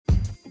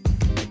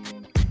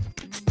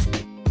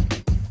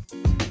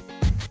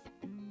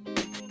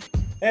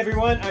Hey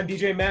everyone, I'm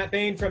DJ Matt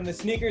Bain from the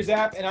Sneakers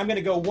app, and I'm going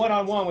to go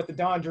one-on-one with the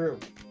Don Drew.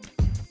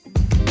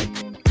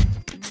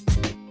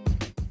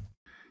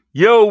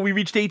 Yo, we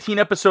reached 18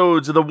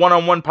 episodes of the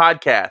One-on-One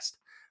podcast.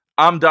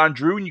 I'm Don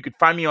Drew, and you can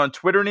find me on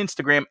Twitter and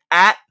Instagram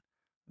at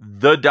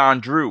the Don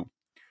Drew.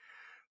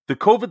 The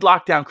COVID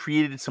lockdown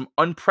created some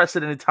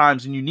unprecedented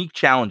times and unique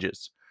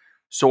challenges.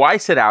 So I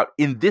set out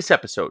in this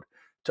episode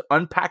to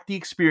unpack the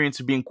experience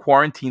of being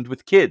quarantined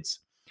with kids.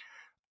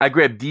 I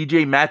grabbed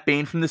DJ Matt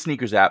Bain from the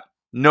Sneakers app.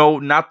 No,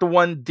 not the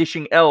one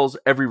dishing L's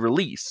every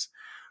release,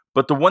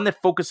 but the one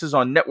that focuses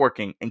on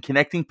networking and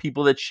connecting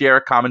people that share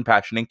a common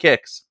passion and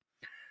kicks.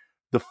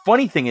 The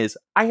funny thing is,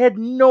 I had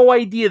no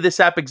idea this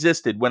app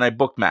existed when I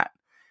booked Matt.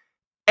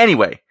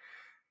 Anyway,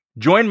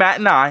 join Matt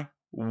and I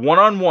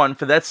one-on-one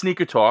for that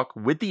sneaker talk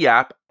with the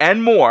app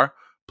and more,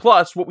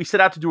 plus what we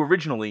set out to do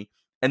originally,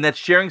 and that's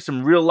sharing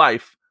some real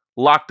life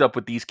locked up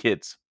with these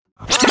kids.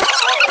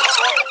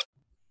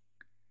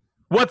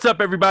 What's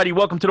up, everybody?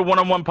 Welcome to the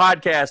One-on-One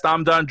podcast.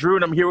 I'm Don Drew,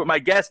 and I'm here with my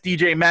guest,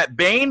 DJ Matt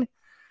Bain.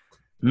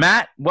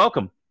 Matt,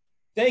 welcome.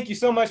 Thank you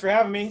so much for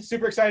having me.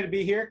 Super excited to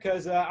be here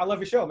because I love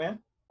your show, man.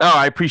 Oh,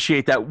 I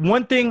appreciate that.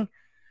 One thing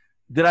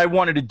that I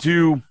wanted to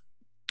do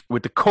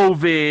with the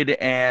COVID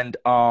and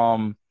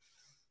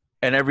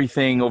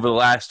everything over the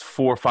last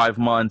 4 or 5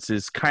 months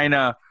is kind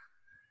of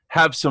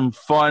have some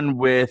fun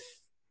with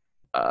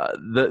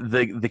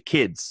the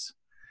kids.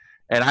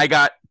 And I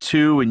got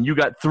 2 and you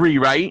got 3,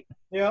 right?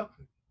 Yep.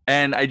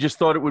 And I just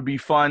thought it would be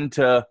fun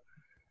to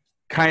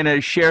kind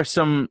of share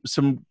some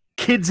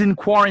kids in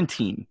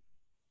quarantine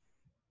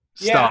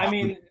stuff. Yeah, I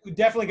mean, we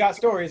definitely got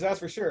stories, that's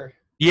for sure.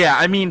 Yeah,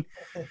 I mean,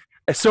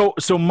 so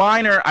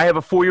mine are, I have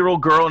a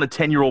 4-year-old girl and a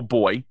 10-year-old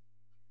boy,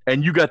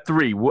 and you got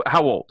 3.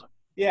 How old?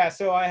 Yeah,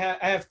 so I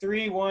have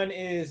 3. One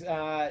is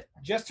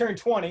just turned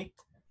 20.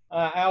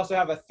 I also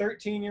have a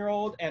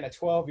 13-year-old and a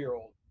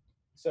 12-year-old.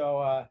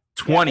 So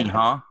 20, yeah.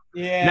 Huh?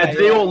 Yeah. Now, do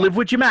they all live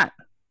with you, Matt?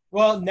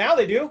 Well, now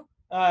they do.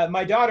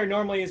 My daughter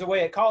normally is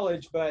away at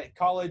college, but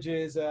college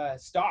is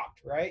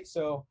stopped, right?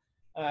 So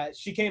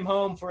she came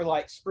home for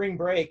like spring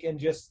break and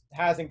just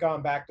hasn't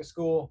gone back to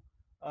school.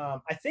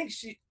 I think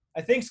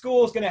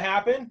school is going to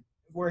happen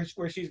where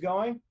she's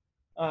going,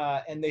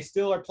 and they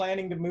still are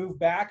planning to move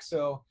back.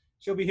 So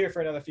she'll be here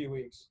for another few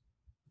weeks.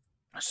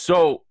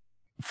 So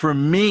for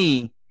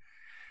me,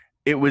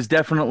 it was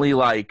definitely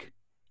like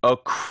a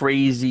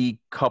crazy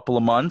couple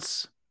of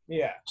months.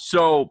 Yeah.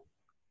 So,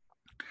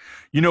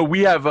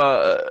 we have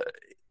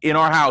in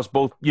our house,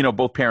 both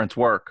parents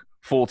work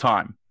full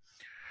time.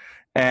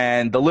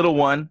 And the little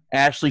one,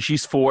 Ashley,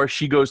 she's 4.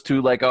 She goes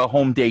to like a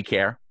home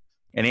daycare.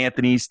 And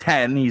Anthony's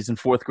 10. He's in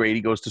 4th grade.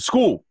 He goes to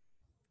school.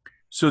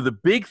 So the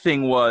big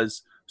thing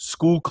was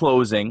school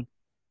closing,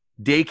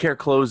 daycare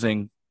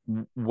closing.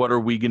 What are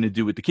we going to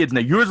do with the kids?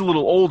 Now, yours a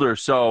little older,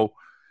 so.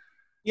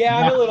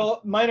 Yeah,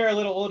 mine are a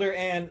little older,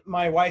 and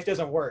my wife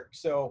doesn't work.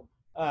 So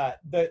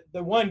the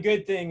one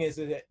good thing is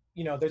that,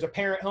 there's a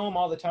parent home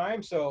all the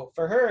time. So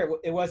for her,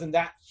 it wasn't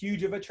that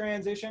huge of a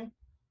transition.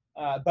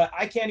 But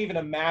I can't even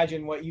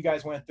imagine what you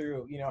guys went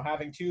through,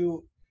 having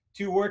two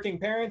working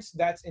parents.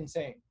 That's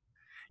insane.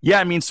 Yeah,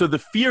 I mean, so the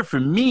fear for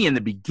me in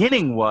the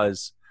beginning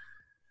was,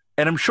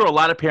 and I'm sure a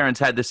lot of parents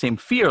had the same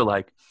fear,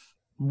 like,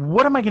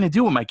 what am I going to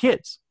do with my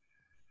kids?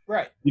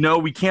 Right.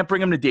 We can't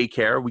bring them to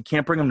daycare. We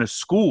can't bring them to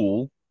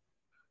school,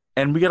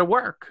 and we got to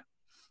work.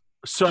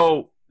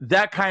 So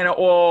that kind of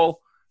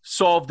all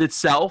solved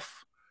itself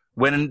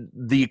when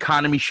the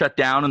economy shut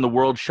down and the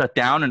world shut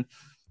down,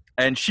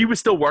 and she was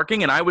still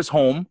working, and I was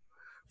home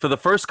for the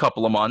first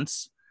couple of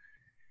months.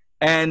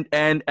 And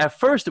at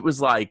first it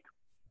was like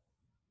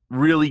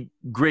really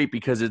great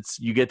because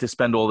you get to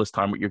spend all this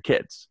time with your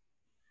kids.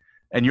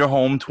 And you're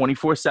home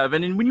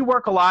 24/7. And when you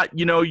work a lot,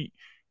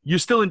 you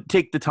still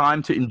take the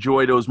time to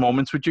enjoy those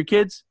moments with your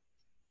kids.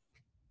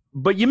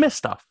 But you miss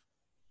stuff.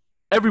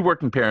 Every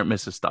working parent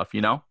misses stuff,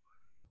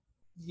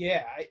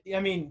 Yeah. I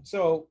mean,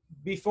 so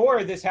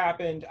before this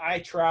happened, I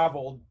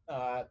traveled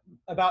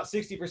about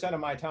 60% of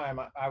my time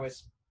I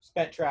was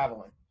spent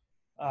traveling.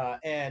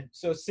 And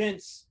so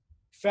since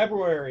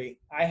February,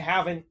 I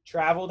haven't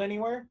traveled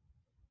anywhere.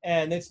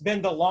 And it's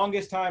been the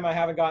longest time I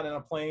haven't gotten on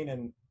a plane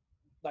in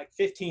like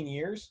 15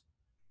 years.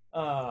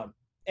 Wow.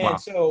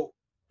 So,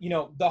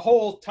 the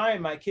whole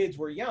time my kids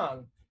were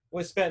young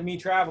was spent me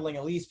traveling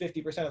at least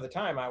 50% of the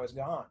time I was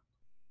gone.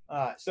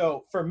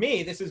 So for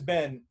me, this has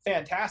been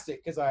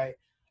fantastic because I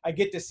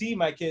get to see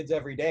my kids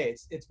every day.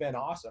 It's been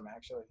awesome,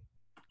 actually.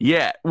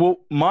 Yeah.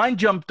 Well, mine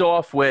jumped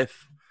off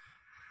with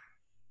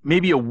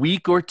maybe a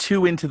week or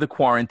 2 into the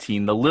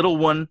quarantine, the little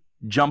one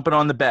jumping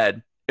on the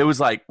bed. It was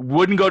like,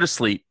 wouldn't go to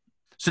sleep.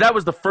 So that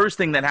was the first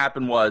thing that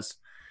happened was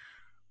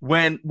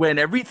when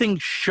everything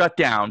shut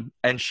down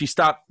and she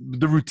stopped,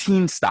 the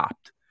routine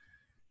stopped.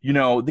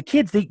 The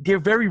kids, they're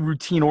very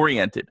routine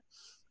oriented.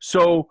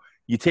 So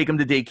you take them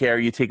to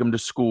daycare, you take them to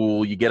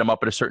school, you get them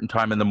up at a certain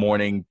time in the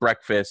morning,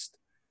 breakfast,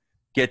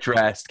 get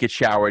dressed, get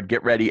showered,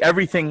 get ready.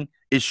 Everything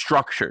is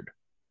structured.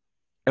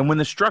 And when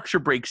the structure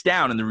breaks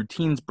down and the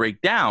routines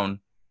break down,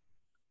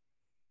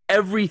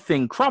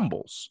 everything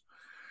crumbles.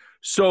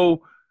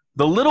 So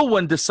The little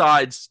one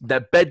decides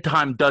that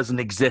bedtime doesn't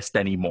exist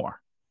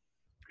anymore.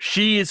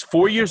 She is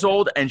 4 years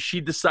old, and she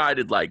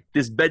decided, like,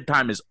 this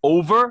bedtime is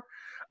over.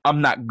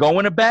 I'm not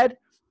going to bed.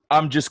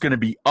 I'm just going to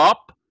be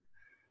up.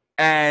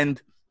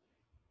 And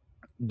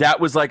that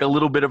was like a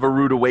little bit of a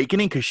rude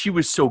awakening because she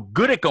was so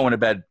good at going to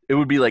bed. It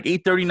would be like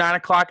 8:30, 9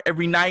 o'clock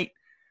every night.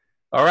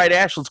 All right,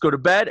 Ash, let's go to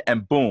bed,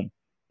 and boom.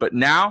 But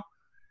now,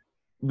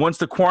 once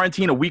the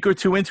quarantine, a week or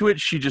two into it,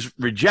 she just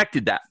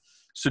rejected that.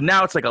 So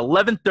now it's like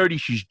 11:30,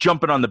 she's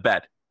jumping on the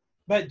bed.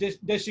 But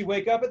does she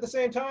wake up at the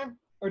same time?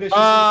 Or does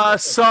she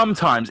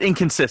sometimes,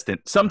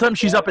 inconsistent. Sometimes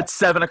she's up at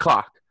 7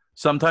 o'clock.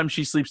 Sometimes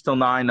she sleeps till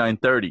 9,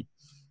 9:30.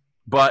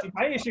 But see,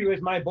 my issue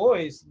is my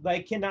boys,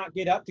 they cannot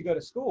get up to go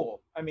to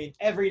school. I mean,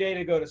 every day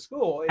to go to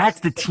school.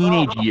 That's the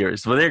teenage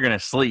years where they're going to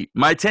sleep.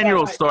 My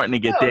 10-year-old's starting to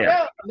get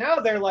there. Now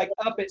they're like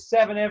up at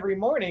 7 every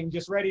morning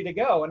just ready to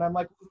go. And I'm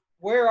like,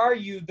 where are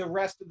you the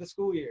rest of the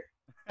school year?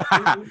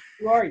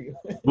 Who are you?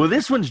 Well,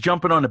 this one's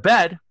jumping on the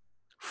bed,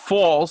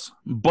 falls,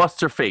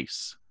 busts her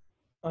face.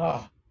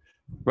 Oh.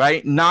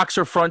 Right? Knocks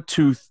her front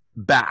tooth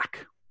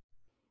back.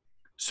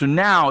 So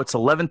now it's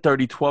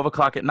 11:30, 12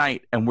 o'clock at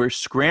night, and we're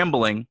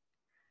scrambling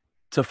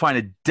to find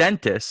a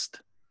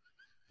dentist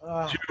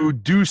to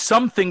do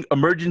something,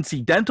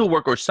 emergency dental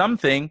work or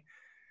something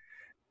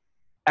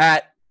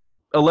at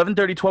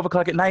 11:30, 12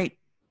 o'clock at night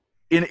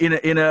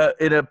in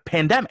a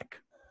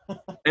pandemic.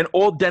 And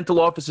all dental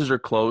offices are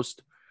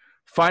closed.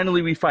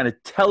 Finally, we find a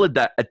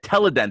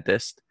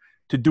teledentist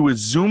to do a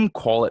Zoom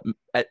call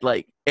at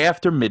like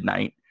after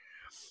midnight.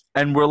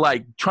 And we're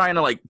like trying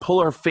to like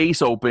pull her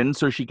face open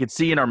so she could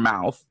see in her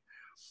mouth.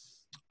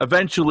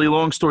 Eventually,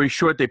 long story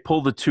short, they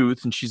pull the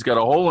tooth and she's got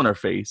a hole in her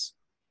face.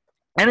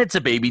 And it's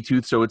a baby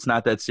tooth, so it's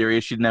not that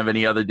serious. She didn't have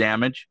any other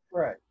damage.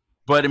 Right.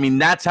 But I mean,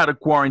 that's how the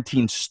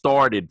quarantine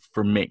started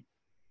for me.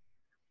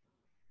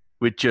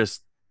 With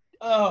just.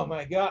 Oh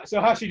my God.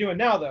 So how's she doing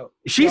now though?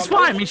 She's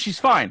fine. I mean, she's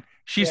fine.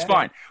 She's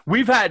fine.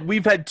 We've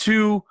had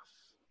 2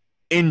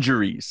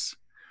 injuries.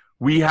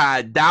 We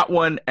had that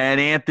one,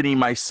 and Anthony,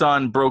 my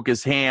son, broke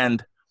his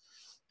hand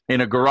in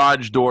a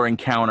garage door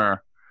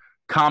encounter.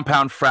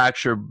 Compound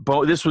fracture.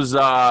 This was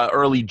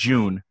early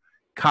June.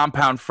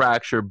 Compound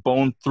fracture,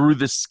 bone through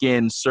the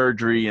skin,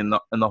 surgery, and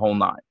the whole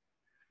 9.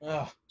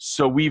 Ugh.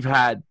 So we've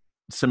had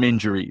some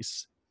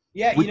injuries.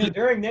 Yeah,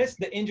 during this,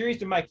 the injuries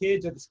to my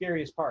kids are the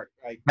scariest part.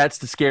 Right? That's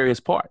the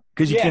scariest part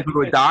because you can't go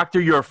to a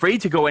doctor. You're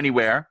afraid to go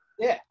anywhere.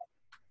 Yeah.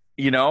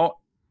 And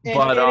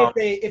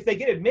if they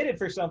get admitted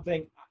for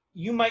something,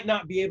 you might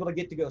not be able to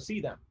get to go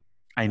see them.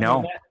 I know.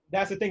 I mean,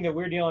 that's the thing that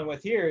we're dealing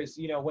with here is,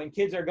 when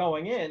kids are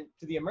going in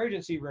to the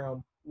emergency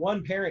room,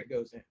 one parent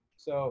goes in.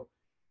 So,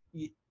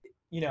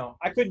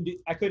 I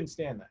couldn't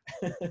stand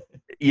that.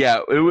 Yeah.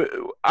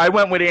 I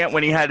went with Ant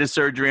when he had his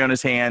surgery on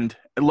his hand.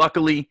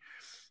 Luckily,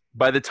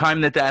 by the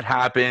time that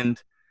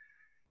happened,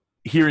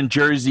 here in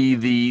Jersey,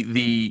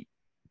 the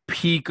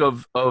peak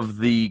of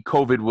the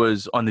COVID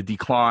was on the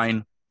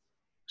decline.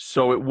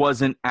 So it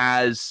wasn't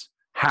as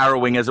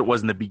harrowing as it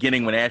was in the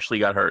beginning when Ashley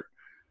got hurt.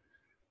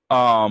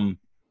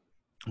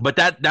 But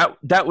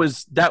that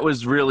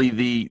was really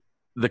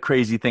the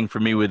crazy thing for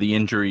me with the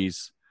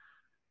injuries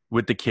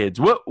with the kids.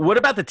 What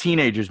about the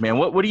teenagers, man?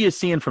 What are you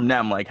seeing from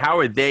them? Like, how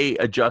are they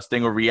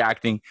adjusting or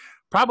reacting?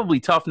 Probably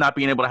tough not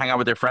being able to hang out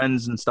with their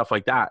friends and stuff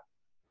like that.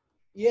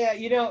 Yeah,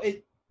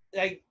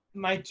 like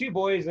my 2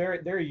 boys,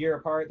 they're a year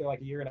apart. They're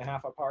like a year and a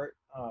half apart,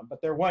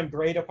 but they're 1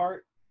 grade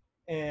apart,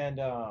 and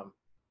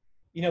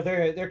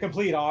they're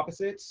complete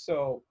opposites.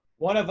 So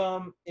one of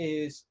them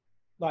is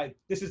like,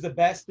 this is the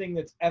best thing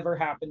that's ever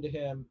happened to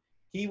him.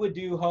 He would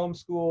do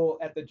homeschool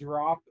at the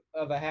drop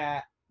of a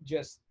hat.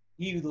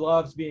 He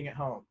loves being at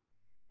home.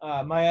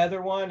 My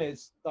other one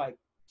is like,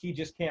 he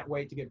just can't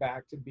wait to get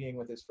back to being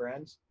with his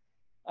friends.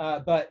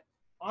 But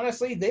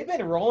honestly, they've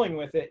been rolling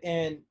with it,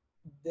 and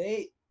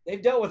they've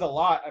dealt with a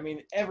lot. I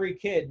mean, every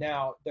kid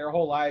now, their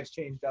whole lives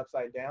changed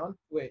upside down,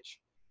 which,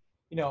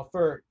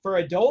 for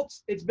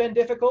adults, it's been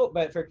difficult,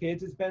 but for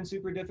kids, it's been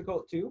super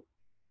difficult too.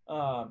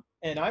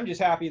 And I'm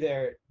just happy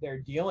they're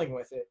dealing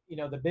with it.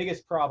 The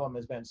biggest problem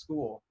has been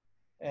school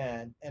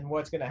and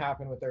what's going to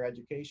happen with their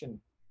education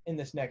in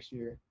this next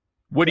year.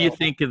 What do you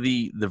think of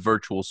the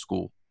virtual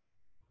school?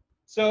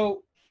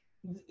 So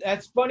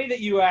that's funny that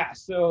you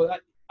asked. So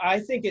I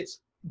think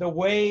it's the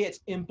way it's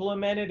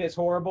implemented is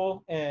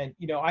horrible. And,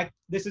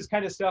 this is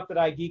kind of stuff that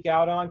I geek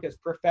out on because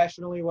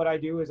professionally what I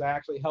do is I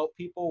actually help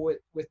people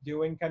with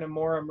doing kind of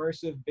more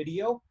immersive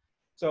video.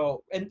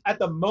 So, and at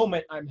the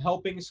moment I'm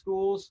helping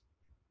schools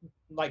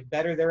like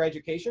better their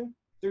education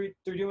through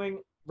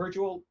doing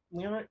virtual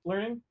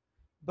learning,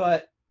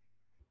 but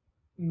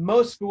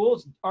most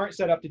schools aren't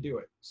set up to do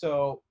it.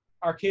 So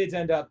our kids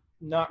end up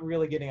not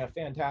really getting a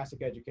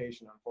fantastic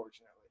education,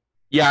 unfortunately.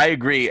 Yeah, I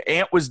agree.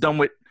 Ant was done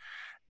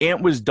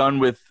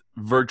with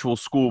virtual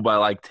school by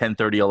like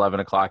 10:30, 11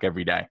 o'clock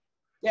every day.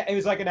 Yeah, it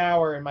was like an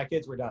hour and my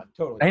kids were done.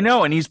 Totally. I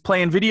know. And he's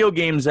playing video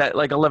games at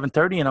like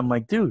 11:30 and I'm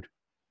like, dude,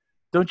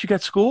 don't you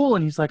get school?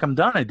 And he's like, I'm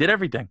done. I did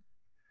everything.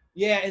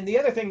 Yeah. And the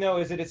other thing though,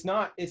 is that it's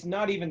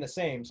not even the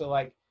same. So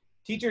like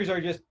teachers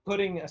are just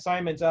putting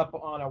assignments up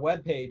on a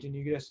web page and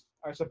you just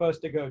are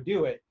supposed to go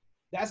do it.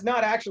 That's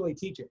not actually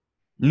teaching,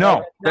 right?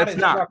 No, That's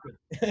not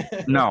that's not.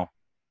 instructing. No.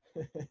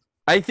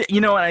 I think,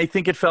 and I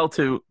think it fell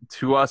to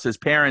us as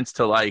parents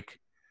to like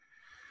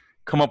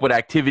come up with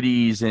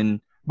activities,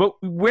 but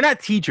we're not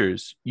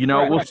teachers,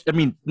 Right, right, I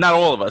mean, not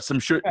all of us. I'm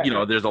sure,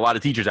 right. there's a lot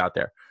of teachers out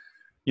there,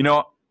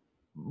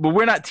 but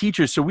we're not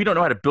teachers, so we don't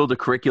know how to build a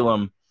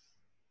curriculum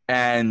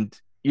and,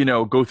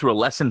 go through a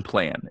lesson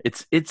plan.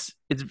 It's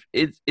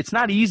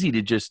not easy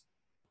to just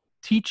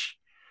teach.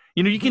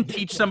 You can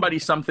teach somebody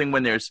something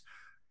when there's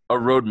a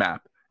roadmap.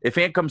 If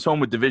Ant comes home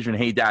with division,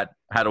 hey dad,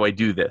 how do I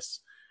do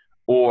this?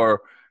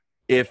 Or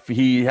if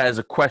he has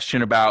a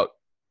question about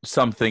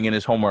something in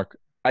his homework,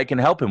 I can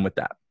help him with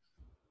that.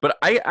 But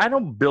I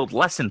don't build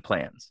lesson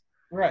plans.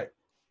 Right.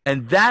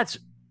 And that's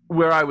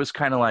where I was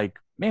kind of like,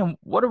 man,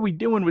 what are we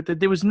doing with it?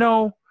 There was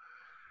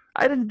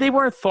they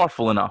weren't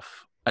thoughtful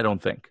enough, I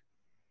don't think.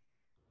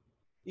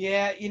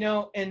 Yeah,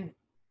 and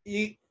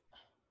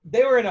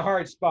they were in a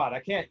hard spot.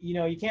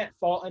 You can't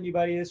fault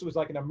anybody. This was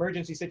like an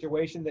emergency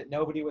situation that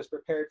nobody was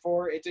prepared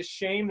for. It's a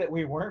shame that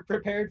we weren't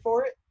prepared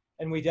for it,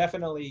 and we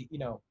definitely,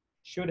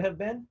 should have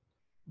been.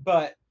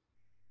 But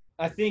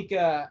I think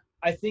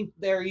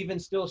they're even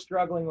still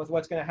struggling with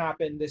what's going to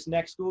happen this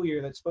next school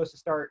year that's supposed to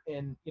start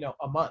in,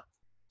 a month.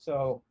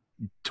 So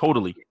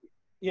totally.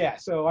 Yeah.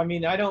 So I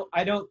mean, I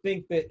don't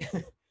think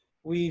that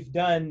we've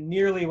done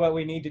nearly what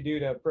we need to do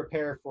to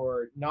prepare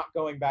for not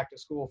going back to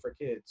school for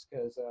kids,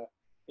 because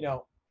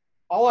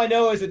all I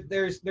know is that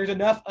there's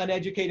enough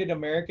uneducated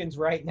Americans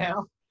right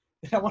now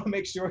that I want to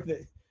make sure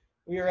that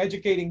we are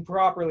educating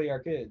properly our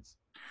kids.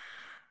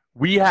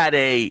 We had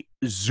a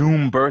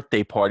Zoom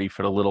birthday party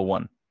for the little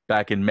one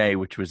back in May,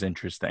 which was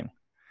interesting.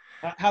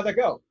 How'd that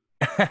go?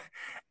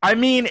 I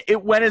mean,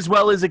 it went as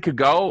well as it could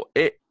go.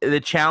 The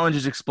challenge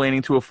is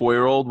explaining to a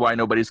 4-year-old why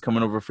nobody's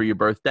coming over for your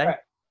birthday. Right.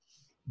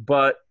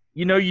 But,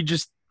 you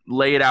just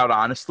lay it out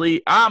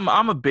honestly.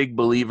 I'm a big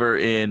believer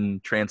in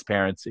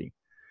transparency.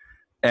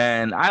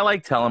 And I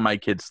like telling my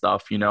kids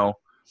stuff,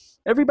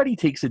 Everybody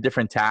takes a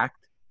different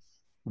tact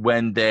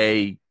when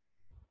they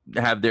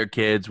have their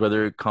kids,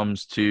 whether it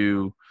comes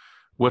to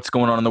what's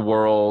going on in the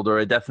world or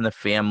a death in the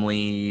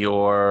family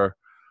or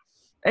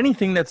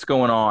anything that's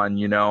going on,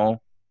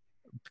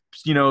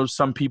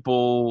 some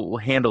people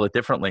handle it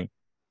differently.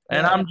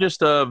 And I'm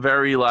just a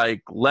very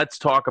let's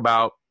talk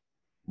about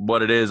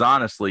what it is,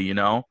 honestly,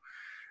 And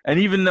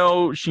even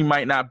though she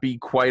might not be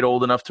quite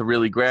old enough to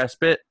really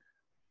grasp it,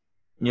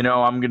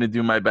 I'm going to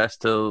do my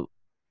best to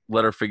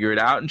let her figure it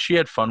out. And she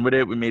had fun with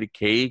it. We made a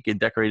cake and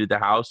decorated the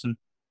house and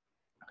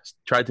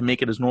tried to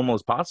make it as normal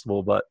as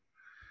possible. But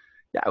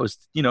yeah, it was,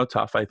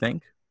 tough, I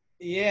think.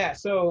 Yeah.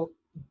 So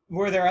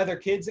were there other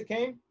kids that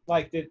came?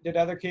 Did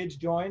other kids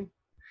join?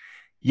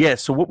 Yeah.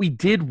 So what we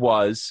did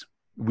was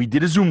we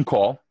did a Zoom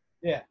call.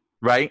 Yeah.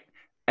 Right.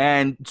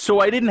 And so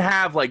I didn't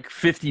have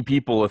 50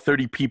 people or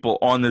 30 people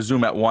on the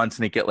Zoom at once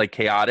and it get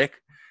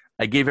chaotic.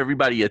 I gave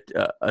everybody a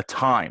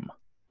time,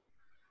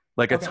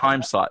 a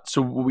time slot.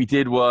 So what we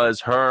did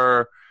was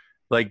her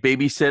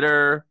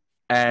babysitter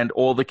and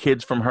all the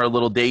kids from her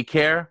little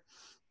daycare.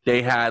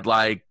 They had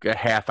a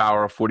half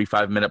hour,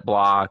 45-minute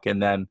block.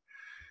 And then,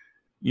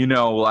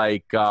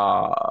 the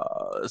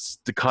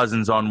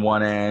cousins on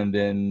one end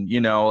and,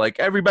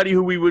 everybody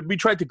who we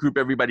tried to group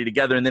everybody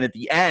together. And then at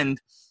the end,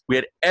 we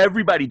had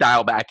everybody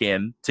dial back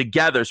in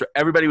together. So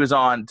everybody was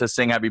on to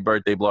sing happy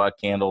birthday, blow out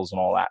candles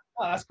and all that.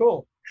 Oh, that's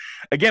cool.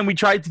 Again, we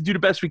tried to do the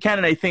best we can.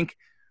 And I think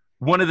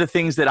one of the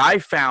things that I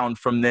found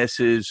from this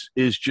is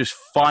just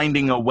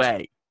finding a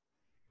way,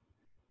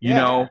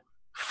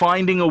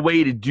 finding a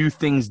way to do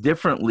things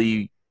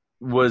differently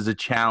was a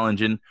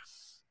challenge and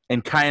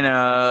kind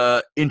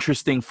of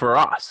interesting for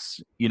us,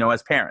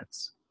 as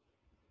parents.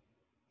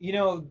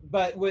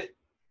 But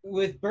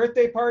with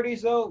birthday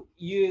parties though,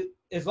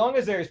 as long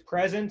as there's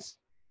presents,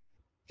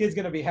 kid's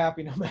going to be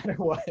happy no matter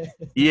what.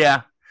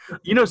 Yeah.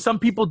 Some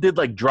people did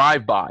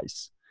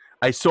drive-bys.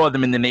 I saw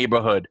them in the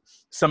neighborhood.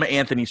 Some of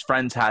Anthony's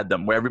friends had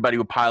them where everybody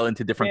would pile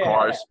into different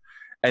cars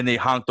and they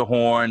honked the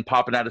horn,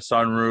 popping out a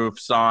sunroof,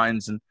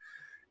 signs. And,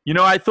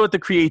 I thought the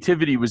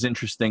creativity was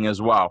interesting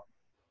as well.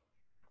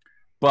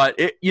 But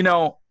it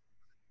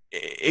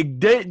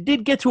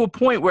did get to a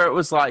point where it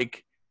was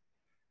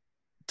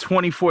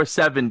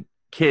 24/7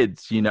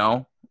 kids,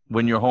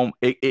 when you're home.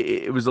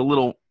 It was a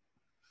little,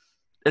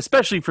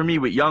 especially for me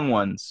with young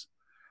ones.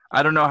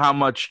 I don't know how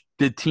much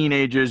did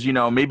teenagers,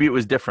 maybe it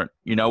was different.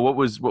 What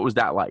was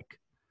that like?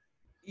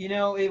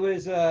 It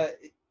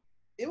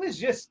was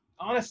just,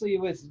 honestly,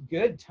 it was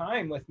good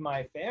time with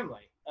my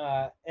family.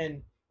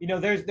 And,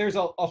 there's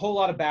a whole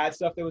lot of bad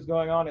stuff that was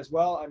going on as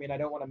well. I mean, I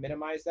don't want to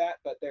minimize that,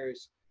 but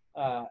there's,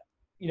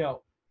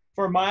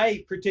 for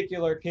my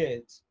particular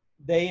kids,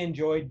 they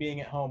enjoyed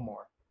being at home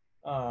more.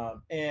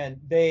 And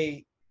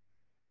they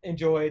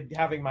enjoyed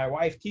having my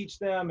wife teach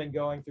them and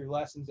going through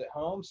lessons at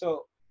home.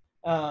 So,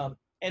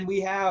 and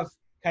we have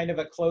kind of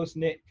a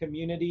close-knit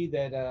community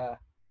that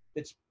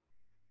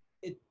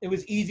it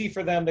was easy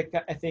for them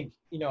to, I think,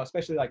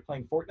 especially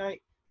playing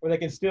Fortnite. where they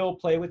can still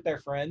play with their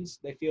friends.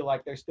 They feel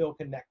like they're still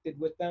connected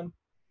with them.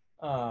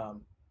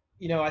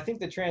 I think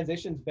the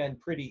transition's been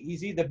pretty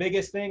easy. The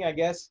biggest thing, I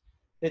guess,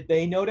 that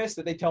they notice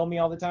that they tell me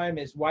all the time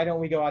is, why don't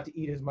we go out to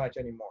eat as much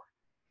anymore?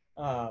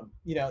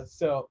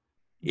 So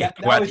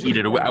why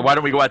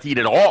don't we go out to eat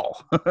at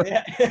all?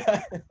 Yeah.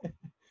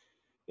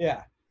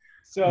 Yeah.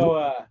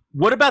 So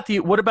what about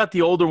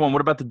the older one?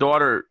 What about the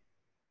daughter,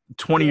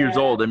 20 years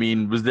old? I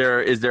mean, is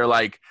there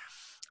like,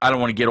 I don't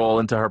want to get all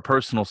into her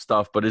personal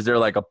stuff, but is there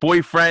like a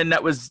boyfriend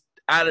that was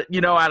out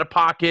of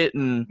pocket?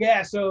 And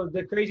yeah, so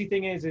the crazy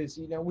thing is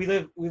we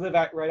live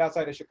right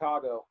outside of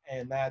Chicago,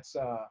 and that's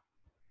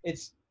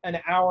it's an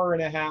hour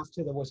and a half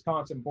to the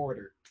Wisconsin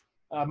border.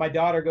 My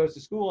daughter goes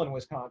to school in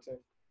Wisconsin,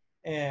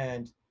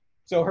 and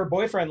so her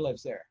boyfriend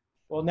lives there.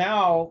 Well,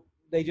 now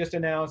they just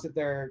announced that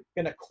they're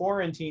going to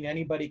quarantine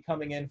anybody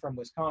coming in from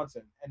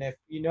Wisconsin. And if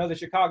you know the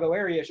Chicago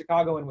area,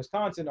 Chicago and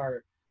Wisconsin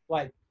are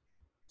like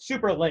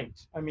super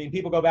linked. I mean,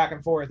 people go back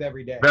and forth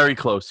every day. Very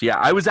close. Yeah.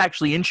 I was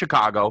actually in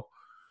Chicago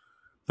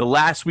the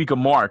last week of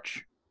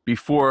March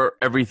before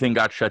everything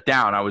got shut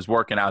down. I was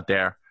working out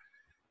there.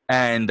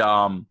 And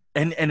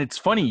it's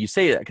funny you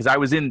say that, because I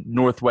was in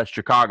Northwest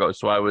Chicago.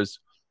 So I was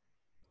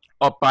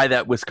up by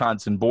that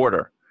Wisconsin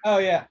border. Oh,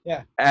 yeah.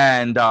 Yeah.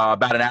 And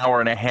about an hour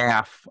and a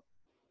half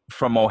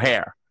from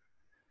O'Hare.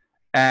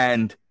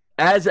 And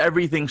as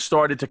everything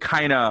started to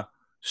kind of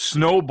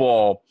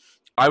snowball,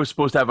 I was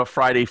supposed to have a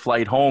Friday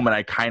flight home, and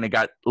I kind of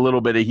got a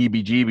little bit of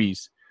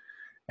heebie-jeebies.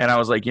 And I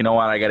was like, you know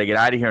what, I got to get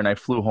out of here. And I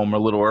flew home a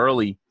little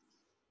early.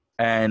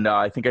 And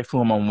I think I flew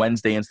home on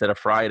Wednesday instead of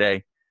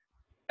Friday.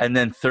 And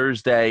then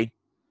Thursday,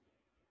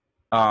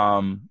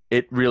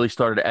 it really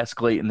started to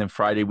escalate. And then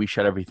Friday, we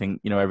shut everything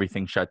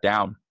shut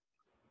down.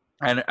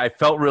 And I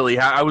felt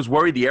I was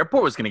worried the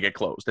airport was going to get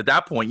closed. At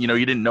that point, you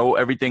didn't know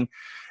everything,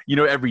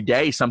 every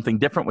day something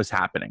different was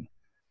happening.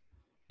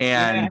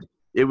 And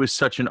It was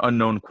such an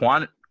unknown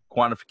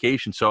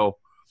quantification. So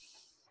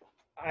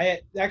I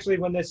actually,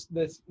 when this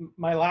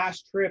my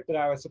last trip that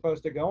I was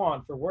supposed to go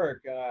on for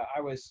work,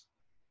 I was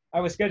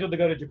scheduled to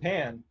go to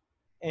Japan,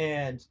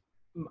 and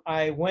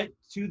I went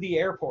to the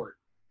airport,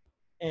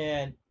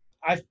 and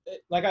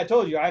like I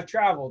told you, I've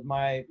traveled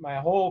my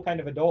whole kind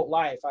of adult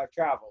life. I've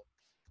traveled.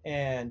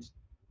 And,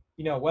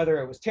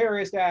 whether it was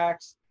terrorist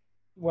acts,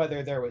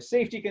 whether there was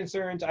safety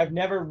concerns, I've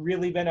never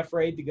really been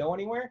afraid to go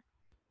anywhere.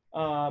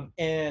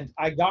 And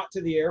I got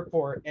to the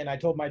airport, and I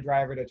told my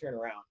driver to turn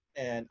around,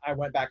 and I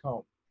went back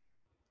home.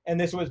 And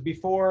this was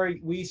before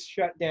we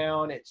shut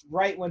down. It's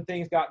right when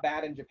things got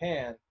bad in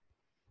Japan.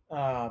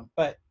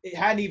 But it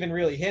hadn't even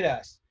really hit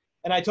us.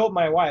 And I told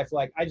my wife,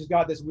 like, I just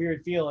got this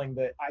weird feeling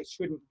that I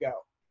shouldn't go.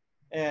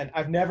 And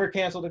I've never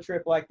canceled a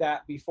trip like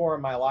that before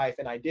in my life,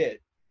 and I did.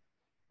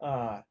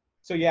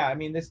 So yeah, I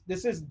mean,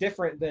 this is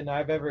different than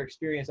I've ever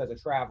experienced as a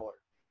traveler.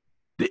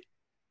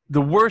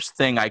 The worst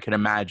thing I can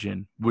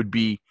imagine would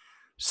be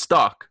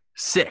stuck,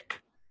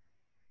 sick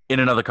in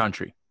another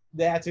country.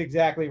 That's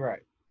exactly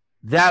right.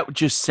 That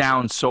just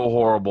sounds so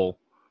horrible.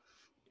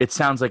 It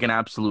sounds like an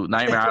absolute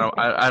nightmare.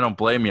 I don't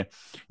blame you.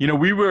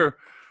 We were,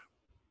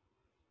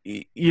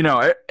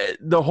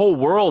 the whole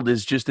world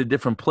is just a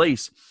different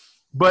place.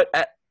 But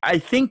I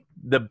think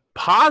the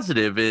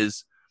positive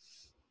is,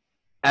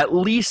 at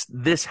least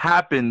this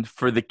happened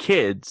for the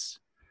kids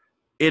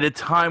at a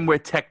time where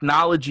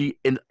technology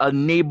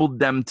enabled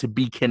them to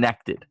be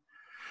connected.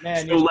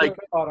 Man, you're like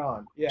spot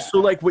on. Yeah. So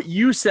like what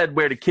you said,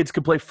 where the kids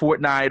could play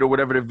Fortnite or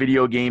whatever the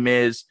video game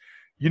is,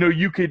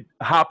 you could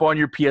hop on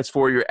your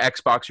PS4, your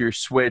Xbox, or your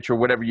Switch, or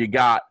whatever you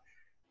got,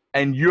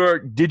 and you're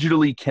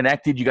digitally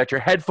connected. You got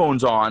your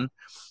headphones on,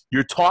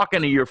 you're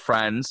talking to your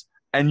friends,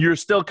 and you're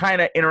still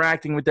kind of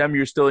interacting with them.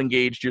 You're still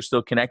engaged. You're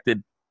still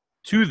connected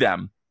to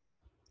them.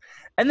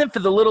 And then for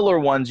the littler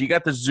ones, you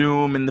got the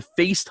Zoom and the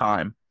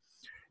FaceTime.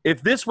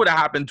 If this would have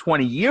happened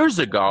 20 years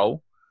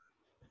ago,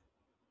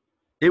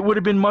 it would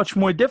have been much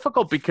more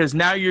difficult, because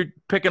now you're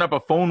picking up a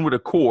phone with a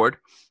cord.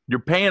 You're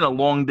paying a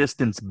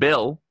long-distance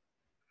bill.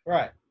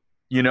 Right.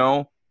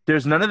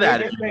 There's none of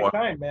that anymore.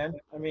 FaceTime, man.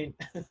 I mean,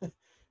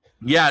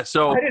 yeah.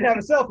 So I didn't have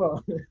a cell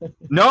phone.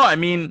 No, I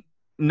mean,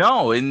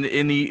 no. In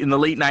the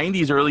late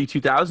 90s, early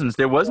 2000s,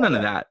 there was none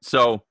of that.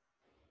 So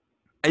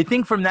I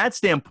think from that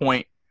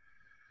standpoint,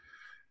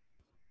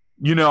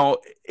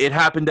 it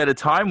happened at a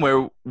time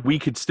where we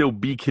could still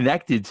be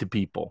connected to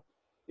people.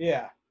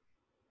 Yeah.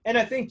 And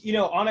I think,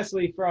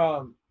 honestly,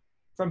 from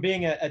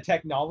being a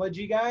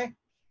technology guy,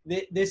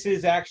 this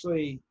is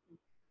actually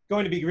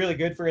going to be really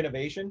good for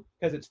innovation,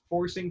 because it's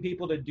forcing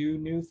people to do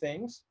new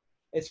things.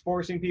 It's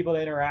forcing people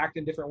to interact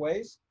in different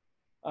ways.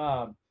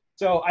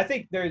 So I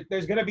think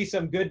there's going to be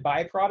some good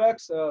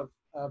byproducts of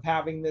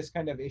having this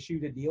kind of issue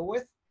to deal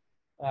with.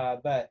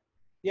 But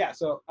yeah,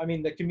 so I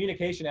mean, the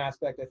communication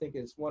aspect, I think,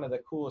 is one of the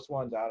coolest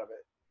ones out of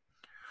it.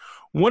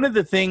 One of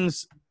the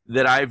things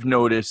that I've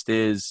noticed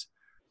is,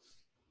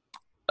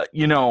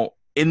 in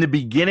the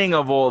beginning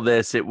of all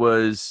this, it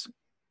was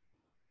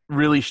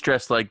really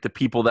stressed, like the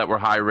people that were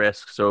high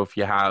risk. So if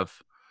you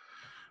have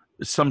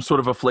some sort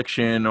of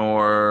affliction,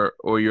 or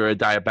you're a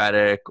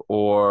diabetic,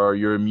 or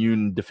you're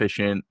immune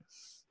deficient,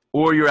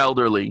 or you're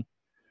elderly,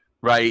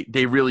 right?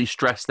 They really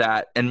stressed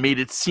that and made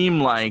it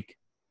seem like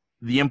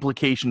the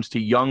implications to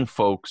young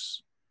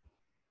folks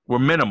were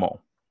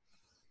minimal.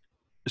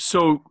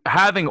 So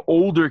having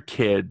older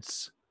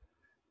kids,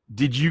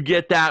 did you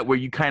get that where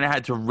you kind of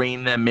had to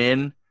rein them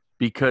in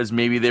because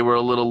maybe they were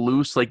a little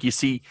loose? Like you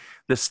see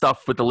the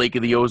stuff with the Lake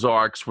of the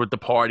Ozarks with the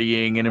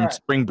partying and in Right.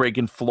 spring break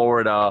in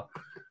Florida,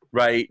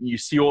 right? And you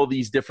see all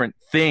these different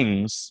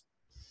things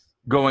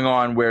going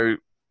on where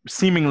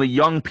seemingly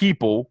young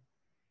people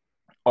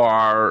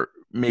are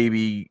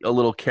maybe a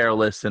little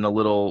careless and a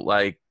little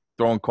like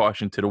throwing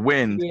caution to the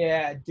wind.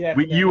 Yeah, With you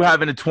definitely.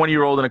 having a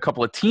 20-year-old and a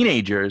couple of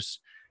teenagers,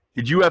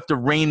 did you have to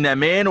rein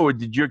them in, or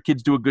did your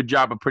kids do a good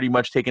job of pretty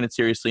much taking it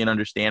seriously and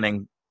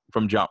understanding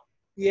from jump?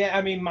 Yeah,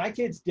 I mean, my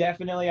kids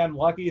definitely. I'm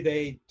lucky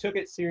they took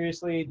it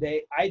seriously.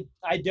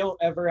 I don't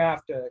ever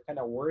have to kind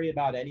of worry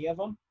about any of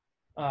them.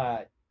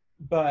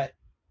 But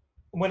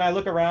when I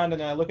look around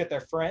and I look at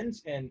their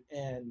friends and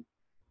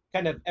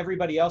kind of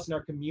everybody else in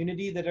our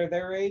community that are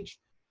their age,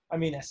 I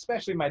mean,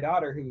 especially my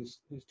daughter who's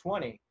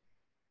 20,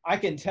 I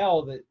can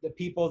tell that the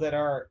people that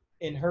are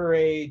in her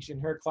age, in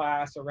her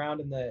class,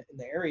 around in the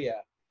area,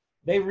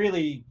 they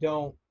really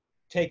don't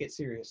take it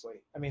seriously.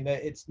 I mean,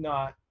 it's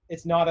not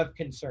of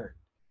concern,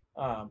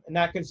 and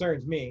that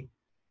concerns me.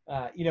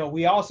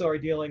 We also are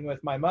dealing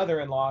with my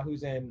mother-in-law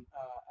who's in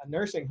a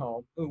nursing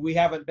home who we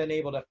haven't been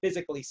able to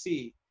physically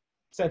see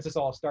since this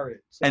all started.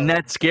 And So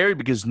that's scary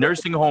because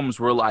nursing homes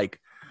were like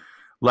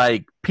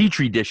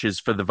petri dishes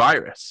for the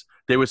virus.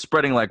 They were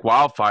spreading like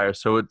wildfire.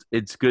 So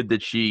it's good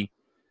that she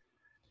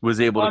was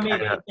able well, to I mean,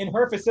 kind of in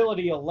her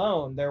facility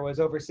alone, there was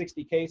over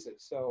 60 cases.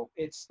 So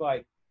it's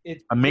like it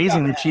got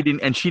amazing that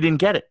bad. she didn't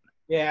get it.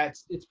 Yeah,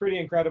 it's pretty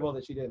incredible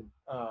that she didn't.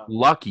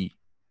 Lucky.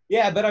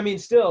 Yeah, but I mean,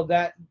 still,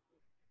 that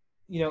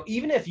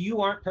even if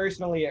you aren't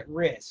personally at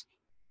risk,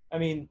 I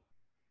mean,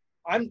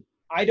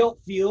 I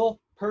don't feel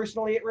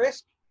personally at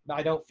risk.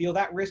 I don't feel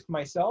that risk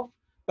myself,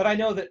 but I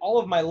know that all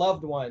of my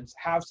loved ones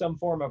have some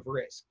form of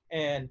risk.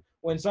 And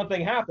when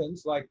something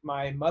happens, like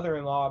my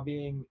mother-in-law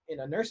being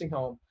in a nursing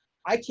home,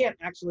 I can't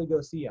actually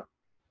go see them.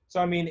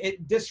 So I mean,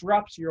 it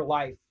disrupts your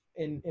life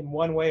in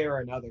one way or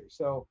another.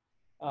 So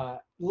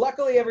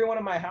luckily, everyone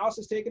in my house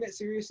is taking it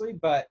seriously,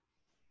 but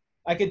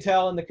I could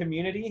tell in the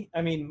community.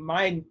 I mean,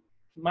 my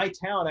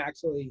town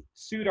actually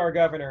sued our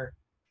governor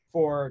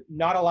for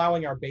not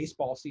allowing our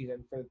baseball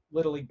season for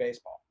Little League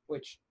Baseball,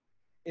 which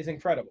is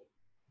incredible.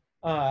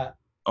 Uh,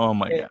 Oh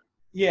my it, God.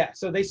 yeah,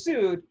 so they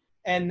sued,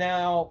 and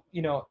now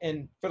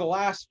and for the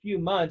last few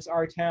months,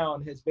 our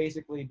town has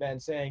basically been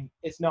saying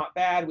it's not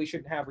bad. We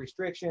shouldn't have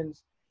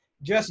restrictions.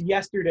 Just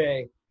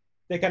yesterday,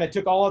 they kind of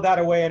took all of that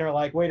away and are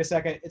like, wait a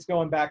second, it's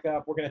going back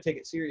up. We're going to take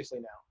it seriously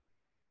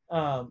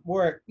now.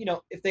 Where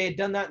if they had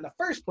done that in the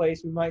first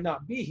place, we might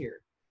not be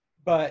here.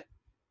 But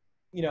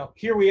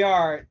here we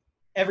are.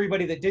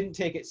 Everybody that didn't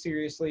take it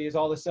seriously is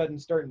all of a sudden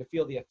starting to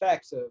feel the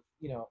effects of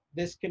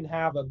this can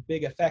have a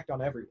big effect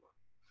on everyone.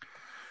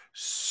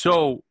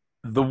 So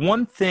the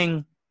one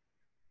thing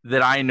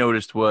that I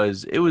noticed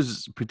was it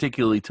was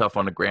particularly tough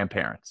on the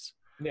grandparents.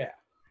 Yeah.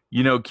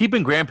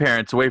 Keeping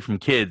grandparents away from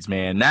kids,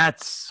 man,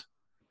 that's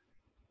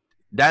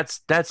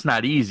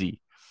not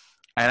easy.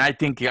 And I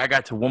think I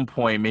got to one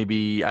point,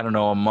 maybe, I don't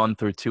know, a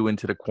month or two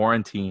into the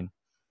quarantine.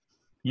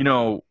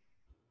 Now,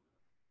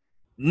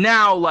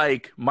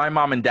 like, my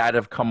mom and dad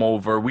have come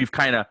over. We've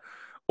kind of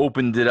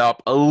opened it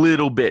up a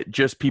little bit.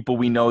 Just people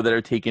we know that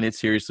are taking it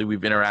seriously. We've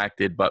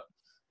interacted, but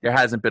there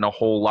hasn't been a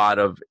whole lot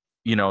of,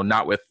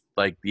 not with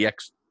like the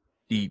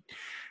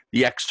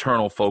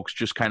external folks,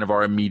 just kind of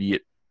our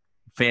immediate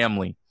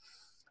family.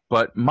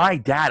 But my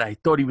dad, I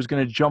thought he was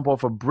going to jump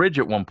off a bridge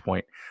at one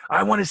point.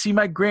 I want to see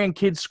my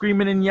grandkids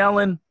screaming and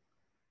yelling.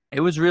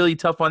 It was really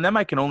tough on them.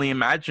 I can only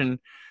imagine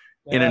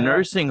in a Yeah.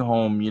 nursing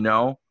home,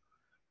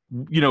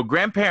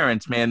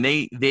 grandparents, man,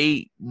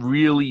 they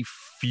really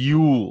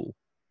fuel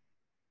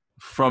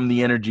from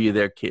the energy of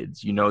their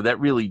kids. That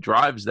really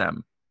drives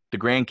them, the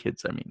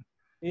grandkids, I mean.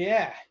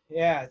 Yeah.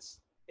 Yeah.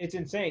 It's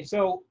insane.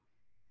 So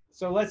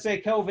let's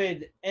say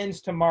COVID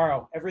ends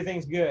tomorrow.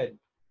 Everything's good.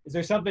 Is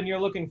there something you're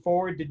looking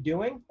forward to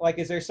doing? Like,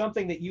 is there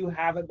something that you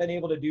haven't been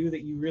able to do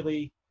that you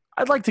really?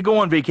 I'd like to go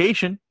on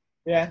vacation.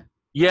 Yeah.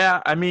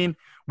 Yeah, I mean,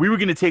 we were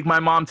going to take my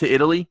mom to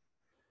Italy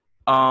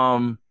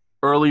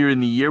earlier in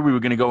the year. We were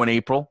going to go in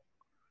April.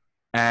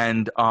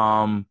 And,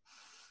 in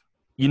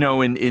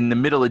the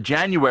middle of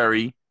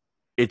January,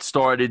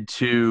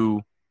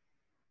 Italy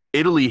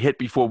hit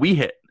before we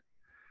hit.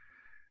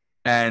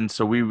 And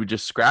so we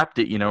just scrapped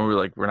it. We were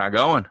like, we're not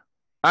going.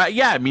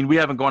 Yeah, I mean, we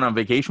haven't gone on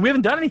vacation. We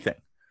haven't done anything.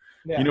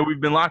 Yeah. We've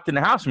been locked in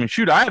the house. I mean,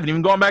 shoot, I haven't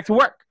even gone back to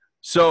work.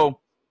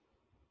 So,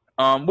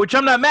 which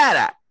I'm not mad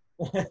at.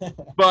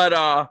 But,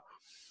 I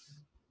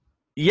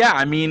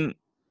mean,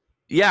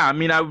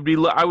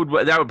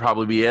 that would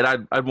probably be it.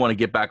 I'd want to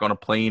get back on a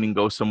plane and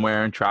go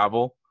somewhere and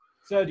travel.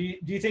 So do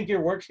you think your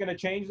work's going to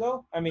change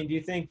though? I mean, do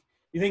you think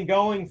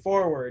going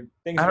forward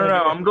things? I don't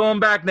know. I'm going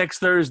back next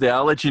Thursday.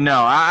 I'll let you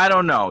know. I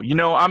don't know.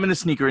 I'm in the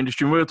sneaker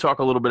industry. We'll talk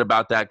a little bit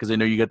about that because I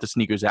know you got the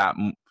sneakers app,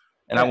 and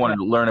I wanted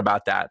to learn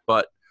about that.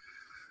 But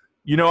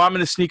I'm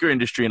in the sneaker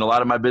industry and a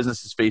lot of my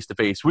business is face to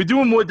face. We're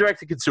doing more direct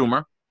to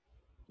consumer,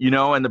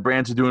 and the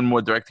brands are doing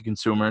more direct to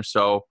consumer.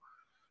 So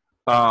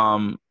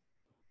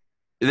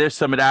there's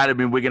some of that. I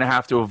mean, we're going to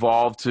have to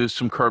evolve to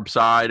some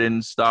curbside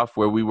and stuff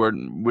where we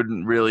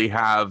wouldn't really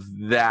have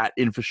that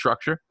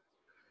infrastructure.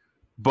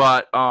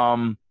 But,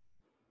 one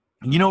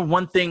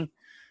thing,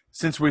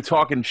 since we're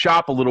talking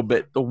shop a little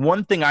bit, the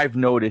one thing I've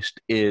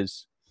noticed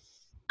is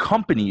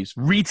companies,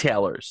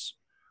 retailers,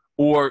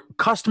 or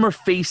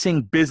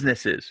customer-facing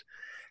businesses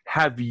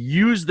have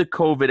used the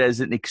COVID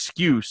as an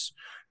excuse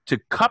to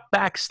cut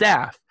back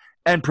staff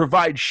and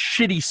provide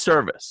shitty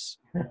service.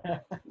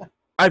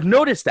 I've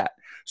noticed that.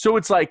 So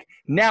it's like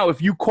now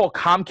if you call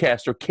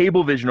Comcast or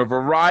Cablevision or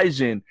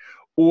Verizon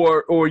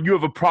or you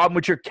have a problem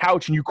with your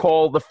couch and you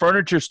call the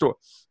furniture store,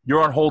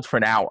 you're on hold for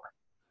an hour.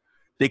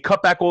 They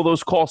cut back all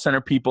those call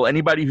center people.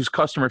 Anybody who's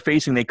customer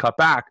facing, they cut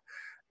back.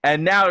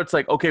 And now it's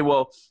like, okay,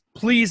 well,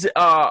 please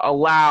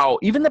allow,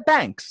 even the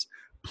banks,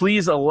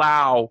 please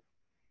allow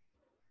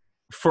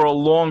for a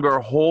longer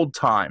hold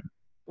time.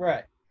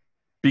 Right.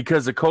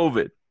 Because of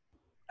COVID.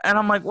 And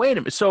I'm like, wait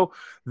a minute. So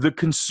the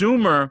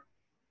consumer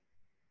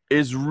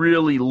is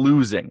really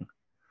losing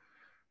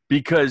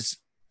because,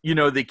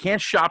 they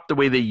can't shop the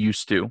way they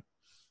used to,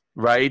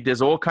 right?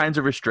 There's all kinds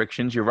of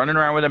restrictions. You're running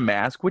around with a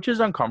mask, which is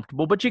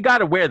uncomfortable, but you got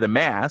to wear the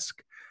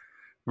mask,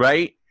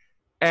 right?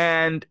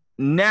 And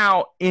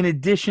now, in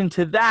addition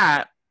to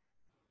that,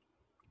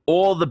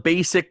 all the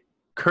basic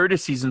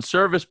courtesies and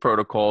service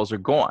protocols are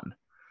gone.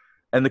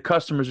 And the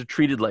customers are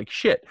treated like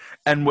shit.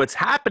 And what's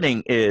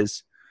happening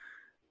is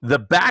the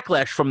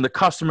backlash from the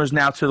customers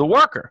now to the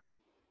worker.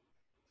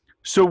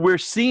 So we're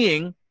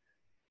seeing,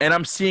 and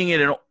I'm seeing it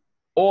in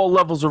all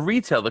levels of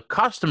retail, the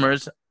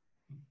customers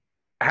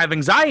have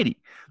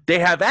anxiety. They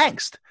have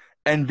angst.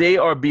 And they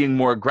are being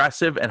more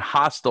aggressive and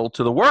hostile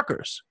to the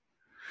workers.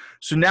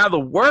 So now the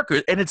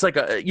workers, and it's like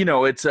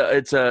it's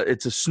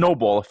a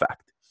snowball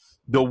effect.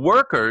 The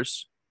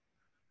workers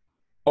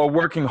are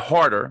working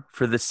harder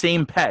for the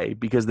same pay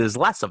because there's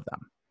less of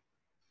them,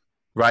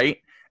 right?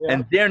 Yeah.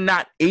 And they're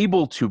not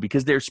able to,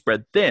 because they're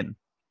spread thin,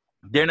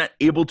 they're not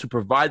able to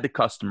provide the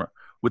customer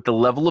with the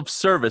level of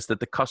service that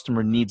the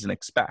customer needs and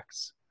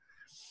expects.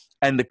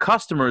 And the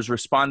customer is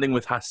responding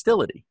with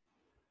hostility,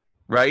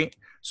 right?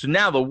 So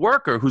now the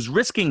worker who's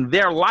risking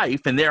their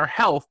life and their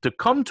health to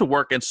come to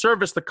work and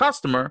service the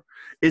customer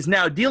is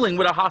now dealing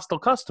with a hostile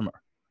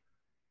customer.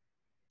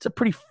 It's a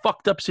pretty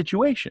fucked up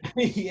situation.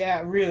 Yeah,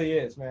 it really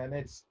is, man.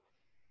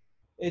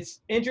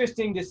 It's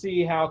interesting to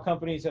see how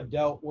companies have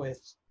dealt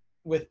with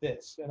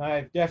this, and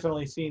I've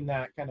definitely seen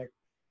that kind of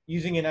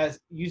using it as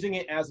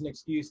an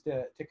excuse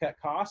to cut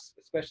costs,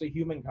 especially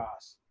human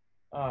costs.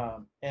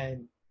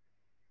 And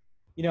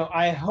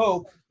I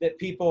hope that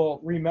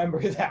people remember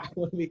that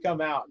when we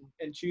come out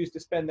and choose to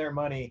spend their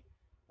money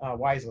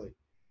wisely.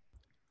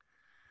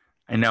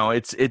 I know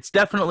it's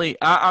definitely.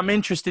 I'm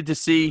interested to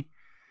see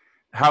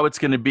how it's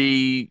going to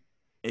be.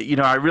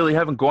 I really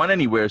haven't gone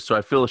anywhere, so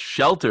I feel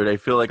sheltered. I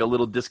feel like a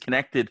little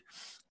disconnected,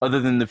 other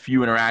than the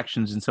few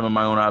interactions and some of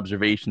my own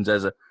observations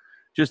as a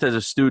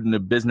student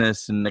of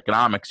business and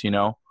economics.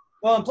 Well,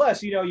 and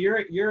plus,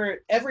 you're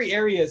every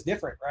area is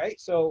different, right?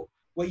 So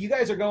what you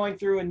guys are going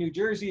through in New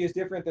Jersey is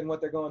different than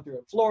what they're going through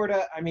in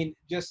Florida. I mean,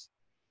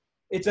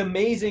 it's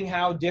amazing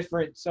how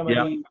different some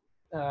of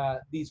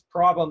these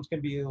problems can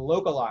be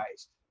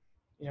localized.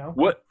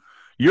 What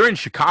you're in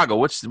Chicago?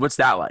 What's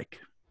that like?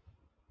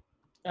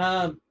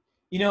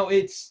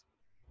 It's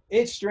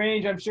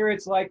strange. I'm sure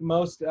it's like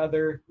most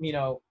other,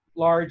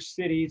 large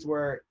cities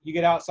where you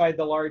get outside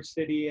the large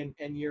city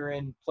and you're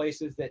in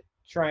places that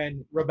try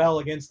and rebel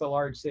against the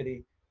large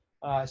city.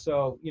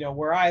 So,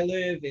 where I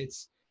live,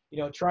 it's,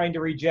 trying to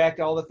reject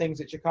all the things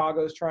that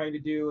Chicago's trying to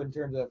do in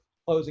terms of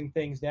closing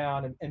things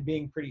down and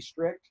being pretty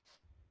strict.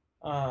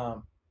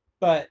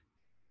 But,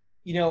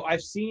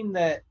 I've seen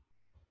that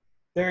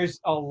there's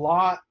a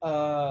lot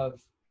of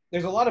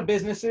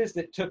businesses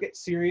that took it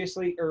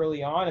seriously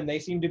early on, and they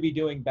seem to be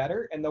doing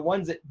better. And the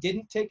ones that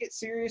didn't take it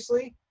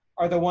seriously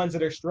are the ones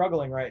that are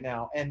struggling right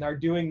now and are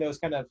doing those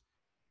kind of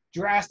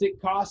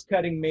drastic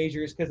cost-cutting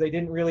measures because they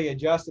didn't really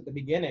adjust at the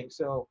beginning.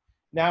 So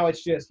now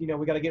it's just, we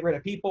got to get rid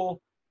of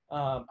people.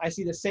 I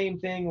see the same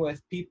thing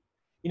with people.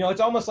 It's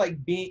almost like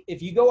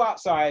if you go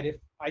outside, if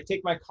I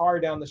take my car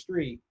down the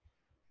street,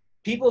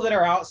 people that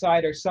are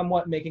outside are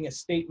somewhat making a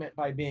statement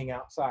by being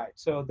outside.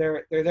 So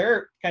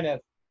they're kind of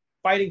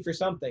fighting for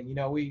something.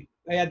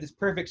 They had this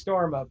perfect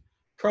storm of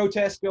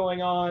protests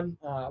going on,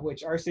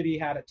 which our city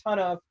had a ton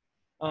of,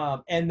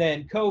 and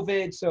then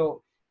COVID.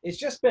 So it's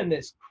just been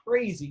this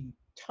crazy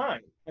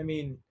time. I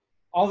mean,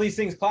 all these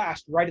things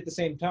clashed right at the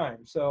same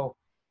time. So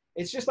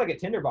it's just like a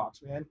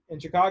tinderbox, man.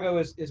 And Chicago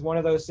is one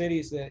of those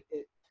cities that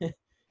it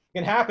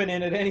can happen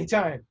in at any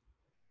time.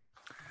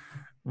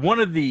 One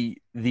of the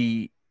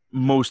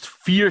most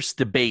fierce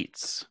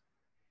debates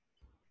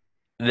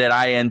that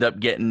I end up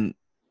getting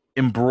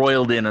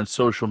embroiled in on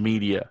social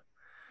media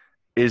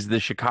is the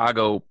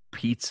Chicago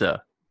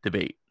pizza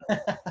debate.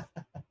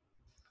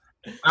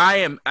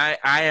 I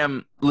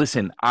am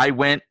listen, I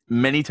went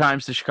many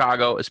times to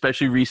Chicago,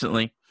 especially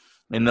recently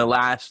in the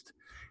last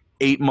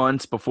 8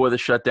 months before the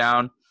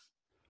shutdown.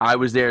 I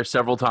was there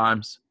several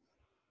times.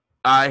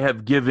 I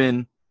have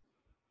given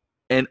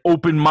an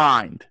open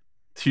mind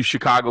to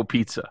Chicago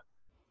pizza,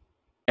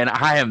 and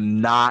I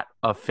am not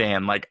a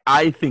fan. Like,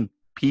 I think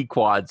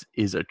Pequod's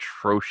is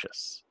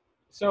atrocious.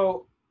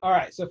 So, all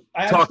right. So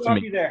I have to Talk to stop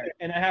me. you there,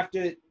 and I have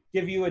to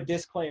give you a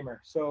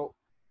disclaimer. So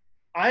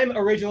I'm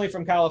originally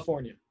from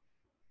California.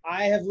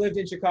 I have lived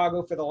in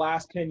Chicago for the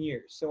last 10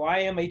 years. So I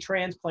am a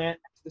transplant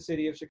to the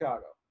city of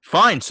Chicago.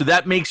 Fine. So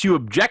that makes you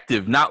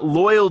objective, not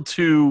loyal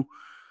to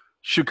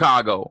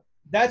Chicago.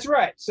 That's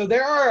right. So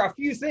there are a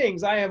few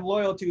things I am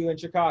loyal to in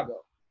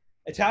Chicago.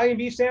 Italian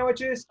beef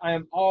sandwiches, I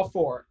am all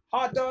for.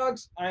 Hot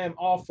dogs, I am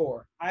all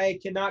for. I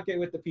cannot get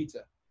with the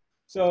pizza.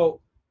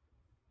 So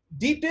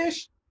deep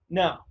dish,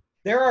 no.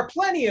 There are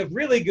plenty of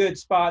really good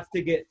spots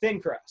to get thin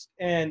crust,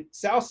 and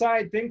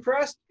Southside thin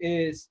crust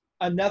is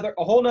a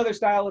whole nother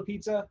style of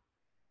pizza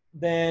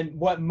than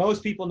what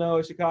most people know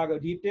as Chicago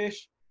deep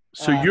dish.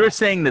 So you're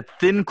saying that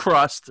thin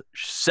crust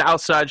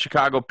Southside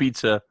Chicago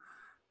pizza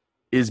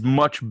is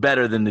much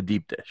better than the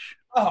deep dish.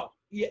 Oh,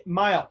 yeah,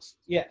 miles.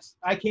 Yes,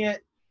 I can't.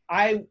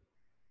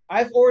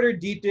 I've ordered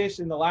deep dish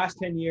in the last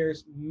 10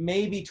 years,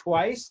 maybe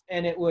twice,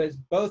 and it was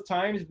both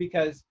times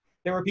because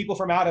there were people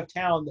from out of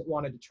town that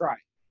wanted to try.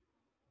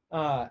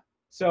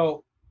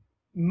 So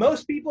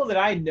most people that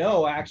I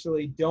know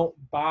actually don't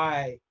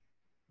buy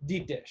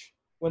deep dish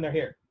when they're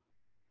here.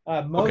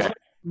 Most Okay.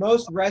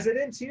 most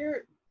residents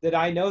here that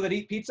I know that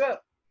eat pizza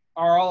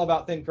are all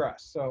about thin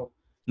crust. So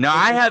Now it,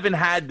 I it, haven't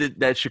had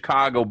that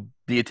Chicago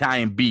the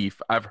Italian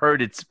beef. I've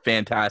heard it's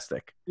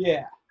fantastic.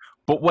 yeah.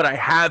 But what I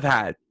have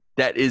had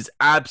that is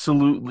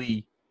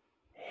absolutely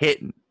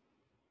hitting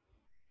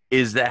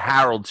is the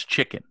Harold's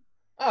chicken.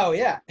 Oh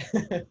yeah.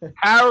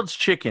 Harold's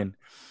chicken.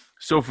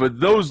 So for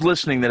those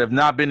listening that have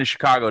not been to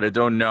Chicago that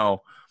don't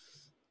know,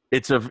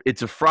 it's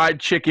a fried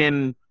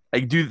chicken. I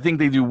do think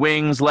they do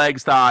wings,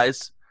 legs,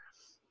 thighs,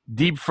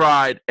 deep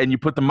fried, and they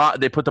put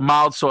the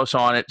mild sauce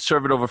on it,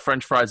 serve it over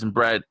French fries and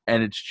bread,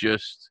 and it's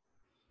just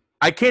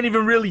I can't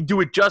even really do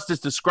it justice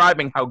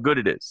describing how good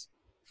it is.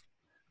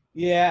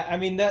 Yeah, I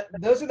mean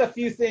those are the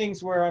few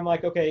things where I'm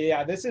like, okay,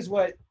 yeah, this is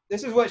what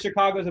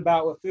Chicago's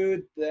about with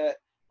food.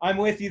 I'm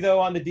with you though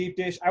on the deep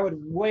dish. I would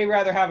way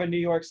rather have a New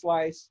York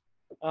slice.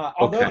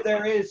 Although Okay.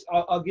 there is,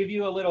 I'll give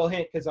you a little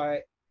hint because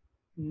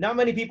not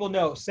many people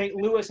know St.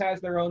 Louis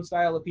has their own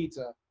style of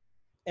pizza,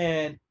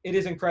 and it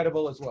is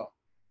incredible as well.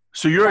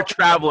 So you're a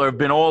traveler, have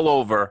been all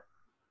over.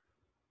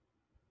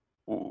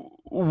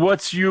 What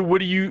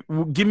do you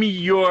give me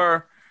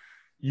your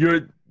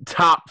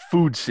top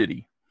food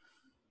city?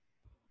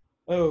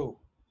 Oh,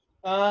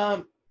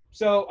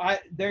 so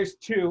there's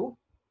two.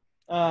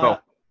 Uh, Oh,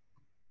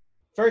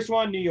 First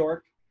one, New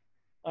York.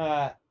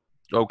 Uh,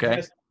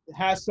 okay.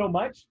 has so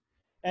much,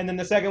 and then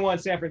the second one,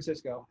 San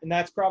Francisco, and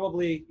that's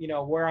probably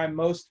where I'm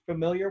most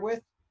familiar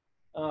with.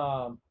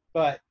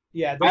 But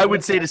yeah, I those are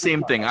would say the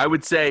same thing. I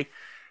would say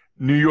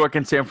New York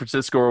and San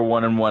Francisco are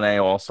 1 and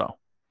 1A also.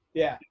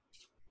 yeah, All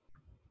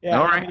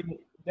yeah. I right. mean,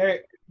 there,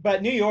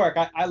 but New York,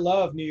 I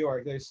love New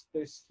York. There's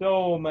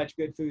so much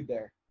good food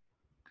there.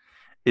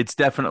 It's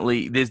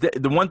definitely there's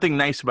the one thing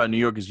nice about New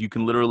York is you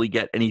can literally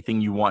get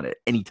anything you want at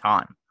any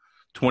time,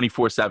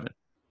 24/7.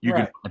 You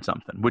can Right. find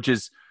something, which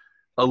is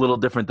a little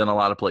different than a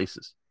lot of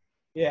places.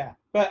 Yeah,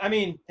 but I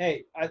mean,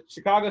 hey,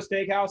 Chicago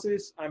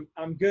steakhouses.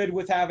 I'm good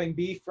with having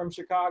beef from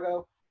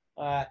Chicago.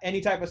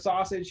 Any type of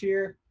sausage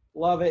here,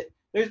 love it.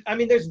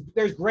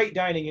 There's great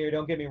dining here.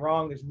 Don't get me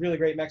wrong. There's really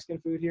great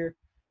Mexican food here.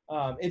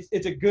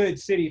 It's a good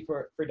city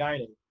for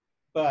dining,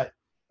 but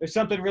there's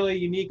something really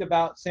unique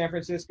about San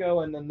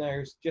Francisco, and then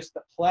there's just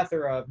the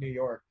plethora of New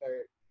York.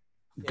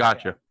 Yeah,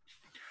 Gotcha.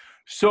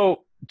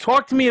 So,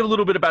 talk to me a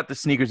little bit about the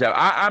sneakers app.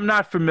 I'm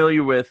not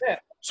familiar with. yeah.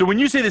 So, when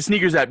you say the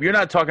sneakers app, you're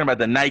not talking about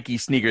the Nike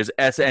sneakers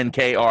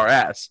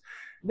SNKRS.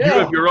 You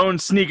have No, your own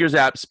sneakers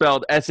app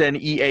spelled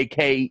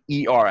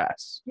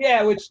SNEAKERS.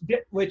 yeah,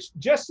 which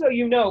just so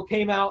you know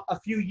came out a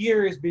few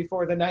years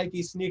before the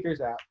Nike sneakers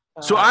app.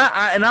 So,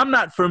 I'm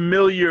not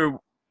familiar.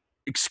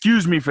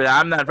 Excuse me for that.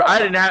 I'm not.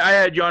 I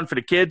had you on for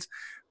the kids,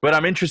 but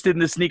I'm interested in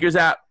the sneakers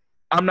app.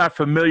 I'm not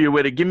familiar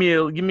with it. Give me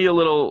a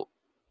little.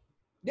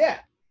 Yeah,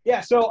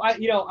 yeah. So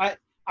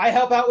I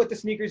help out with the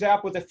sneakers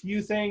app with a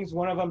few things.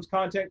 One of them's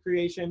content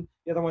creation.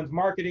 The other one's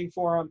marketing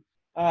for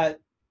them.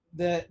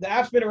 The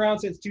app's been around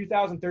since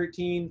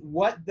 2013.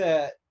 What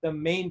the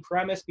main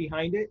premise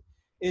behind it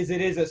is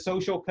a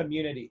social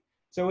community.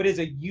 So it is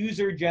a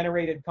user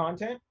generated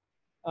content.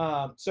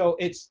 So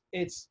it's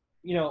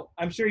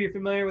I'm sure you're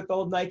familiar with the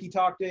old Nike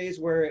Talk days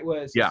where it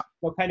was Yeah.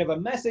 kind of a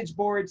message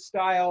board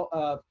style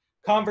of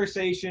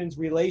conversations,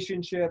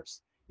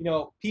 relationships,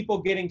 people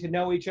getting to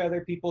know each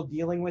other, people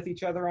dealing with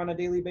each other on a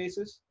daily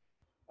basis.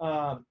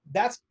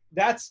 That's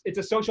it's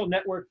a social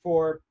network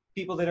for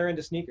people that are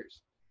into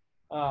sneakers.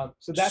 So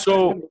that's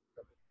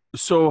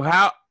So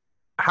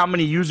how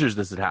many users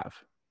does it have?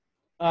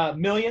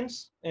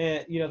 millions,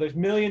 and there's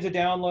millions of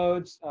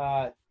downloads.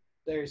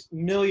 there's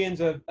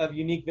millions of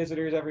unique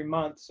visitors every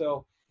month.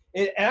 So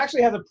it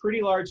actually has a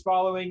pretty large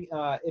following.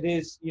 It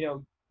is,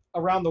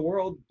 around the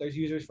world. There's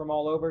users from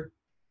all over,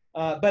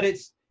 but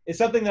it's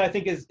something that I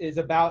think is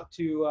about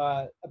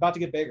to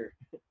get bigger.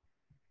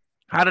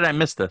 How did I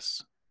miss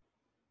this?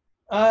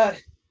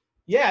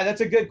 Yeah,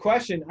 that's a good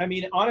question. I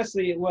mean,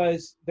 honestly,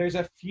 there's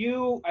a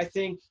few, I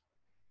think,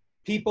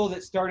 people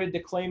that started to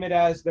claim it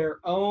as their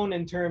own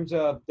in terms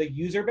of the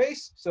user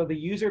base. So the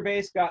user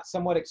base got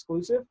somewhat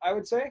exclusive, I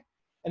would say,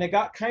 and it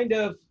got kind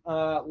of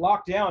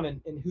locked down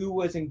in who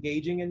was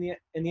engaging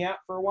in the app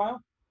for a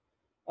while.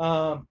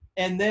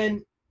 And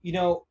then,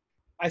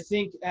 I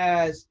think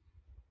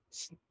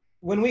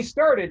when we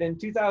started in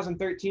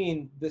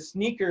 2013, the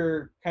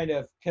sneaker kind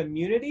of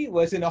community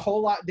was in a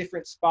whole lot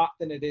different spot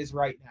than it is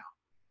right now.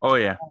 Oh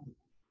yeah.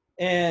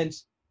 And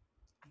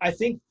I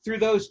think through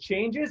those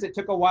changes, it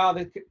took a while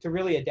to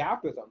really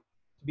adapt with them,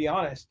 to be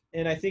honest.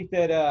 And I think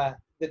that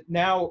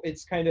now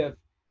it's kind of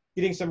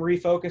getting some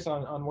refocus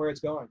on where it's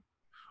going.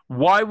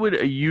 Why would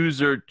a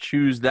user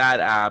choose that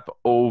app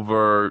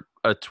over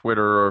a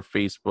Twitter or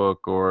Facebook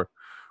or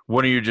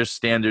one of your just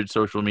standard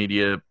social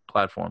media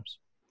platforms?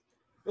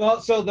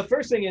 Well, so the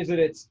first thing is that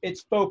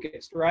it's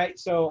focused, right?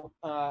 So,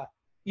 I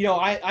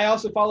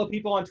also follow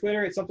people on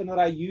Twitter. It's something that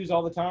I use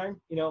all the time.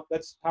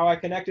 That's how I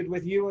connected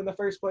with you in the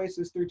first place,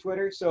 is through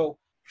Twitter. So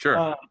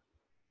sure,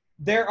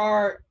 there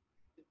are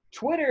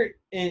Twitter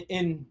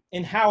in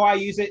how I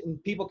use it,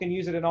 and people can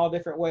use it in all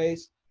different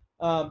ways,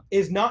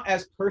 is not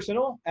as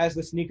personal as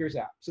the Sneakers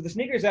app. So the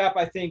Sneakers app,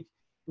 I think,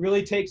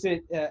 really takes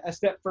it a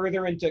step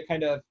further into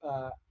kind of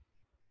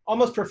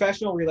almost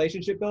professional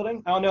relationship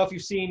building. I don't know if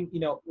you've seen,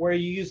 where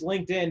you use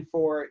LinkedIn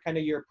for kind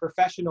of your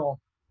professional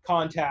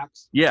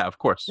contacts. Yeah, of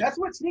course. That's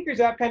what Sneakers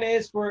app kind of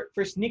is for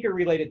sneaker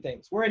related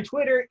things. Where in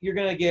Twitter, you're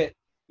going to get,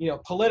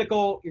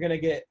 political, you're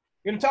going to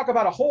talk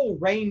about a whole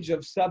range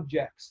of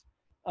subjects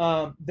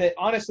that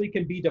honestly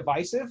can be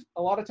divisive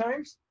a lot of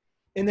times.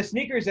 In the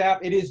Sneakers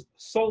app, it is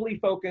solely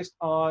focused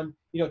on,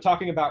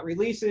 talking about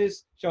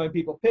releases, showing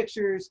people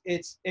pictures.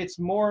 It's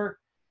more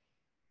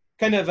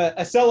kind of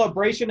a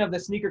celebration of the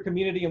sneaker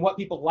community and what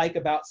people like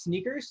about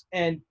sneakers.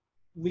 And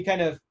we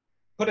kind of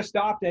put a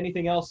stop to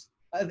anything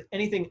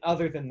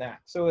other than that.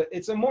 So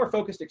it's a more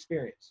focused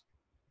experience.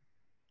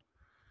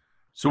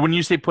 So when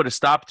you say put a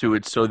stop to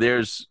it, so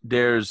there's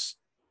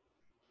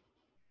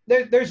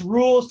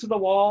rules to the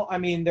wall. I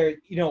mean,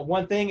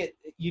 one thing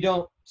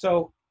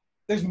so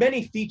there's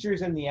many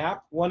features in the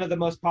app. One of the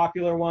most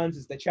popular ones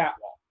is the chat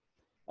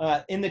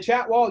wall. In the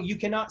chat wall, you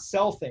cannot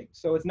sell things.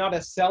 So it's not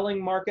a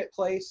selling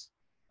marketplace.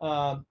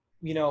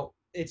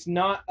 It's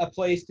not a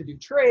place to do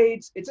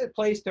trades. It's a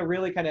place to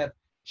really kind of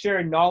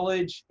share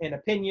knowledge and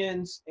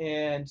opinions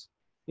and,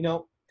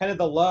 kind of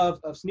the love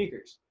of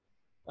sneakers.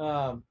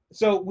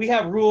 So we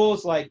have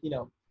rules like,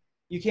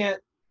 you can't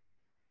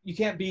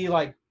be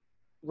like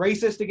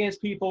racist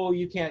against people.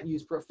 You can't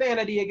use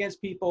profanity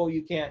against people.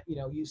 You can't,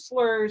 use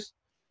slurs.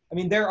 I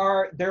mean,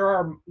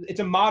 it's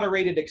a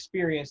moderated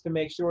experience to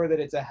make sure that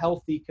it's a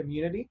healthy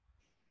community.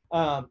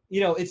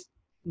 It's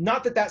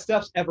not that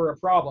stuff's ever a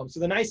problem. So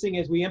the nice thing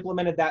is we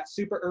implemented that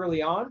super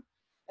early on,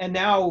 and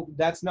now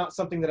that's not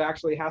something that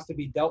actually has to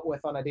be dealt with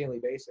on a daily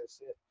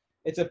basis.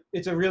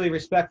 It's a really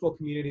respectful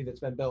community that's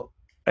been built.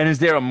 And is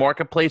there a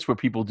marketplace where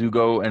people do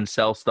go and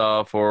sell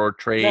stuff or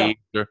trade?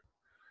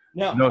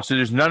 No. So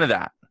there's none of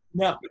that.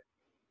 No.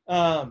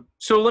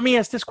 So let me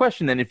ask this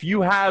question then. If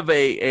you have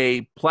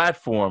a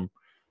platform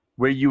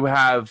where you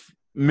have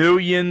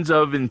millions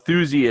of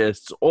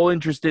enthusiasts all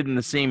interested in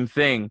the same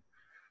thing,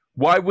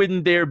 why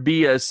wouldn't there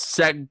be a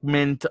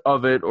segment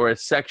of it or a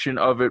section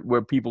of it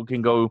where people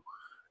can go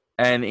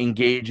and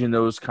engage in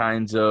those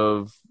kinds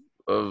of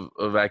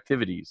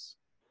activities?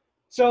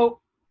 So,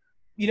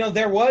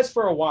 there was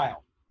for a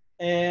while.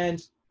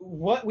 And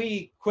what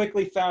we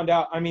quickly found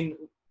out, I mean,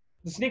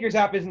 the Sneakers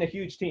app isn't a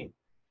huge team.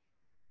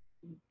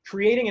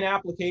 Creating an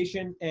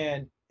application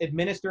and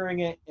administering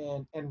it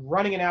and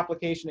running an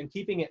application and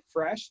keeping it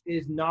fresh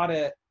is not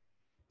a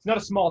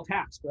small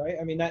task, right?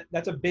 I mean,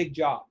 that's a big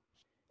job.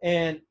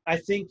 And I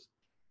think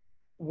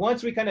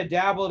once we kind of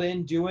dabbled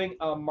in doing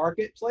a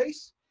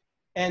marketplace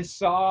and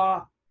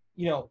saw,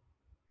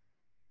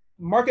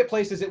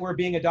 marketplaces that were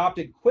being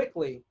adopted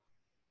quickly,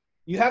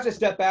 you have to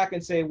step back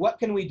and say, what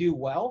can we do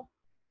well?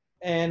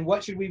 And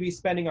what should we be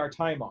spending our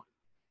time on?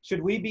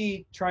 Should we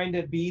be trying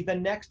to be the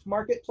next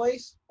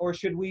marketplace, or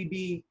should we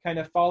be kind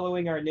of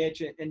following our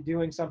niche and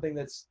doing something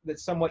that's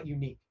somewhat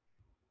unique?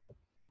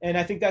 And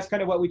I think that's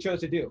kind of what we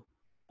chose to do.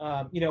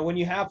 When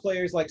you have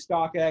players like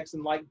StockX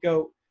and like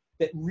GOAT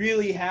that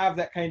really have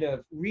that kind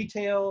of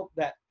retail,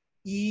 that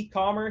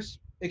e-commerce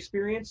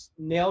experience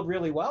nailed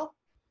really well,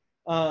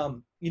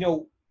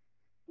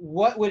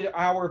 what would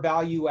our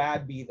value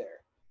add be there?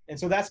 And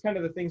so that's kind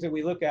of the things that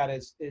we look at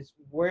is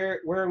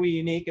where are we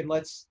unique, and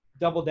let's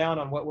double down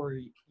on what we're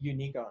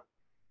unique on.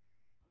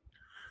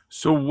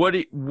 So what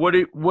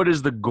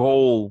is the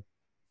goal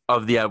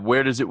of the app?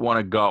 Where does it want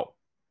to go?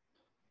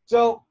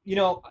 So,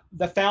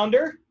 the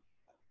founder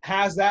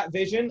has that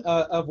vision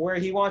of where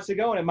he wants to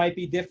go, and it might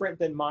be different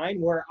than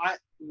mine, where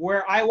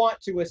where I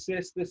want to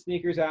assist the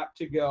sneakers app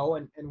to go,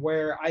 and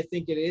where I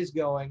think it is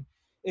going,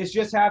 is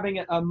just having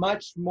a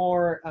much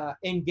more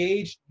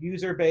engaged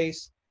user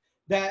base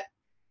that,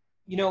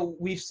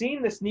 we've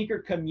seen the sneaker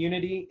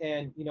community,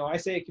 and, I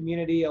say a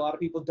community, a lot of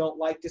people don't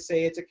like to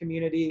say it's a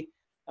community.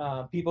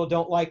 People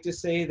don't like to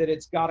say that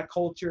it's got a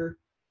culture.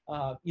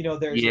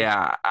 There's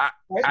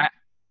right?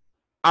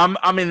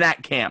 I'm in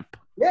that camp.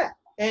 Yeah.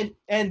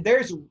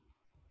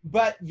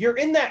 But you're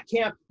in that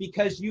camp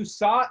because you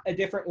saw it a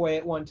different way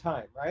at one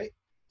time, right?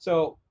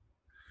 So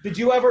did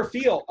you ever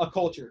feel a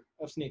culture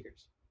of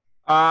sneakers?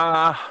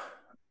 I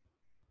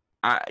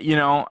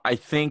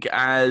think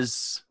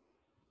as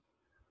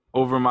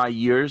over my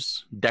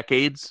years,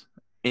 decades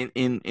in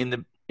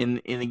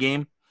the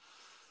game,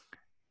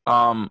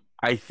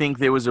 I think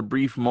there was a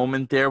brief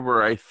moment there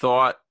where I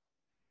thought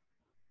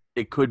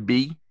it could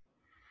be,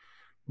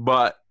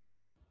 but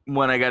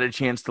when I got a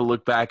chance to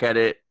look back at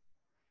it,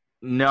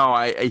 no,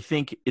 I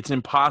think it's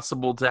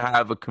impossible to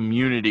have a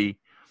community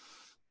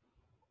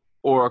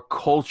or a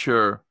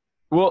culture.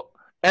 Well,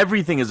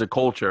 everything is a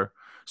culture.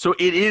 So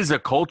it is a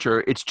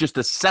culture. It's just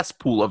a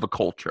cesspool of a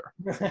culture.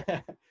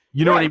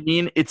 You know what I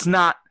mean? It's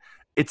not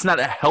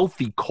a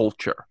healthy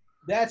culture.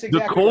 That's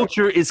exactly the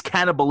culture is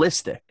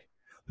cannibalistic.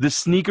 The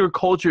sneaker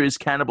culture is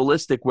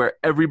cannibalistic, where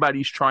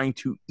everybody's trying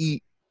to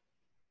eat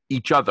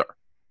each other.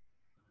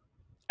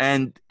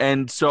 And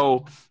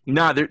so,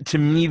 to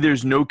me,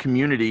 there's no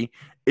community.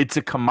 It's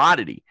a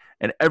commodity.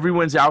 And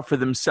everyone's out for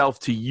themselves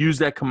to use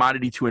that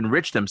commodity to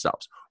enrich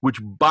themselves, which,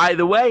 by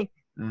the way,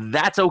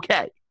 that's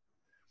okay.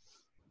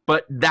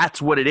 But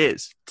that's what it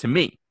is to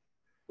me.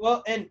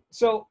 Well, and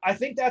so I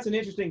think that's an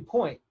interesting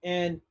point.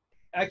 And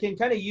I can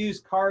kind of use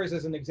cars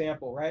as an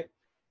example, right?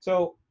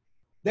 So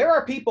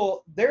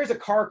there's a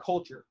car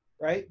culture,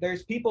 right?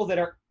 There's people that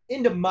are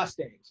into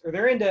Mustangs, or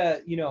they're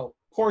into,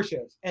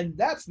 Porsches, and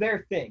that's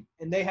their thing.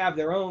 And they have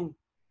their own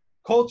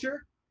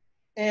culture.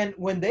 And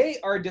when they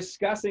are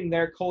discussing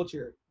their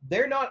culture,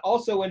 they're not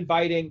also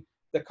inviting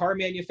the car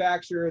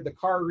manufacturer, the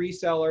car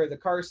reseller, the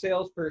car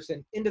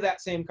salesperson into that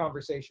same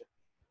conversation.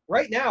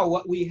 Right now,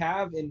 what we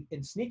have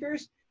in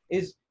sneakers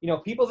is,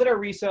 people that are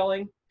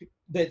reselling,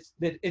 that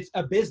it's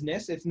a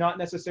business. It's not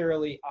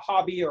necessarily a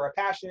hobby or a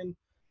passion,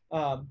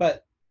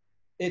 but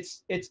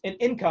it's an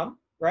income,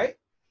 right?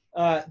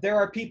 There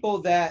are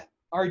people that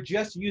are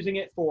just using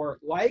it for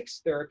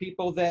likes. There are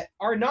people that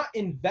are not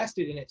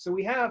invested in it. So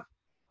we have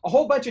a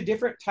whole bunch of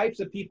different types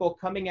of people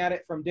coming at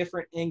it from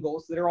different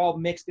angles that are all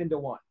mixed into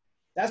one.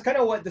 That's kind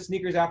of what the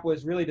sneakers app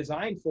was really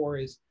designed for,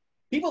 is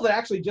people that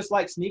actually just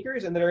like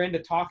sneakers and that are into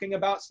talking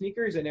about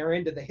sneakers and are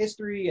into the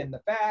history and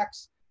the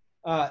facts.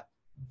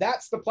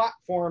 That's the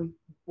platform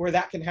where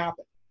that can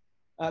happen.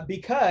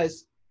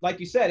 Because, like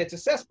you said, it's a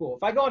cesspool.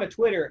 If I go onto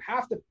Twitter,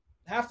 half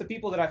the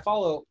people that I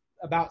follow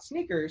about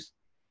sneakers,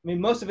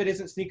 most of it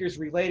isn't sneakers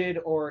related,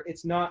 or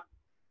it's not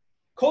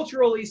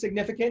culturally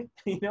significant,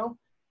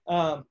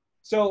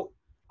 So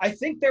I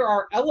think there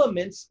are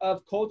elements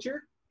of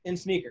culture in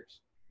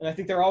sneakers. And I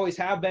think there always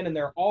have been, and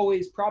there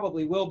always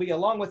probably will be,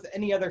 along with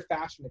any other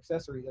fashion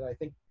accessory that I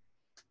think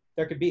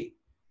there could be.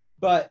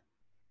 But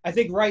I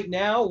think right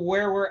now,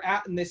 where we're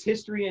at in this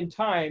history and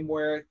time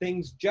where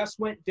things just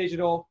went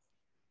digital,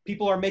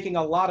 people are making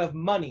a lot of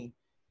money.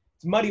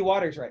 It's muddy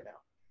waters right now.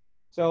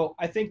 So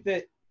I think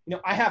that,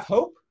 I have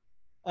hope.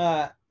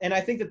 And I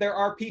think that there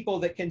are people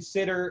that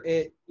consider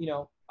it,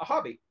 a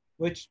hobby,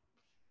 which,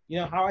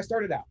 how I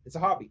started out. It's a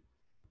hobby.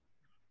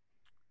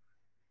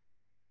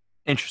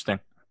 Interesting.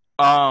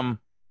 Okay.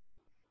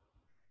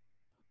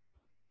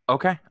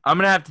 I'm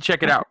going to have to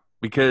check it out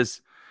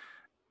because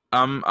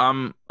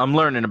I'm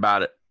learning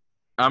about it.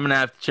 I'm going to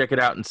have to check it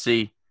out and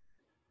see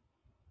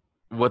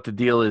what the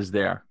deal is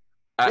there.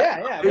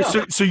 Yeah.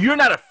 No. So you're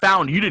not a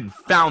founder. You didn't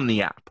found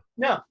the app.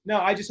 No.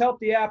 I just help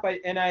the app.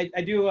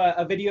 I do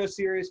a video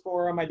series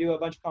for them. I do a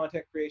bunch of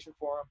content creation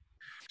for them.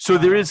 So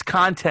there is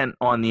content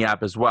on the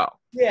app as well.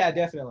 Yeah,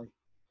 definitely.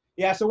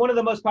 Yeah. So one of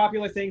the most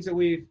popular things that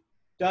we've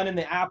done in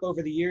the app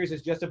over the years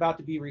is just about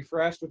to be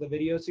refreshed with a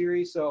video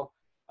series. So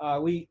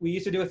we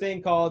used to do a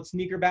thing called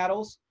sneaker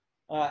battles.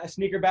 A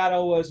sneaker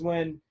battle was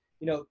when,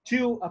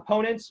 two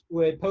opponents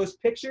would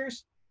post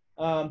pictures.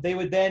 They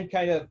would then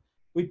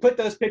we'd put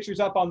those pictures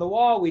up on the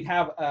wall. We'd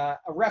have a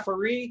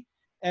referee,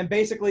 and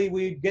basically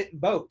we'd get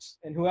votes,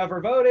 and whoever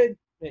voted,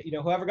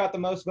 whoever got the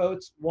most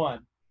votes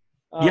won.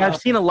 Yeah, I've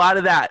seen a lot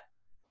of that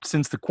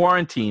since the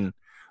quarantine.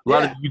 A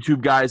lot of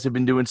YouTube guys have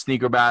been doing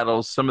sneaker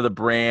battles. Some of the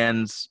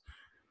brands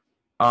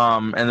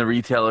and the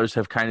retailers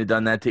have kind of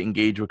done that to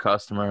engage with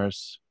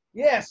customers.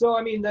 Yeah, so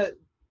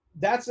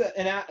that's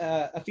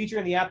a feature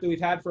in the app that we've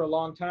had for a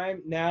long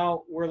time.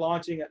 Now we're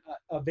launching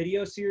a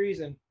video series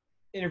and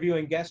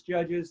interviewing guest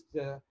judges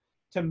to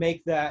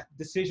make that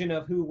decision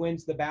of who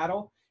wins the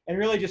battle, and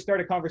really just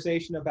start a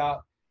conversation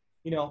about,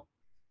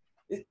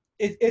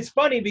 it's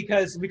funny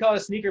because we call it a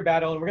sneaker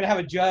battle, and we're going to have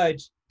a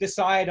judge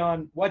decide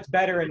on what's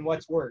better and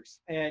what's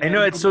worse. And I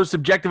know it's so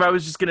subjective. I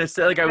was just going to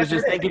say, I was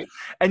just thinking,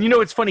 and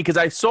it's funny because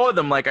I saw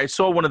them, I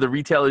saw one of the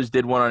retailers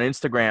did one on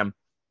Instagram,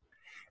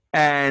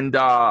 and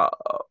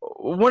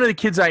one of the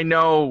kids I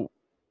know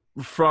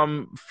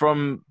from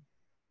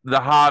the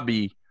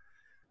hobby,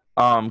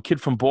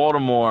 kid from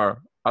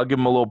Baltimore. I'll give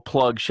him a little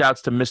plug.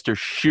 Shouts to Mr.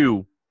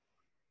 Shu.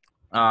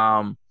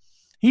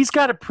 He's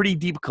got a pretty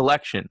deep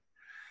collection,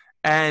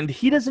 and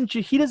he doesn't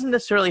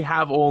necessarily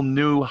have all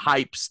new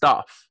hype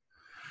stuff.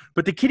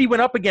 But the kid he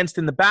went up against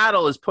in the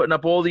battle is putting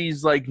up all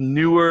these like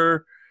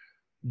newer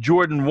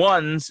Jordan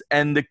 1s,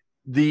 and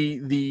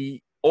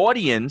the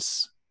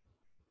audience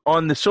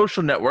on the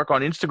social network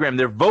on Instagram,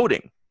 they're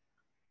voting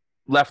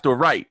left or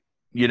right,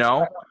 you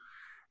know?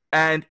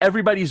 And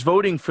everybody's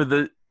voting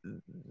for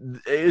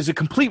is a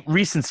complete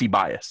recency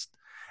bias.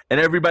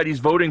 And everybody's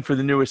voting for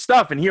the newest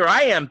stuff. And here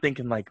I am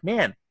thinking like,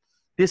 man,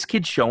 this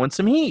kid's showing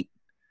some heat.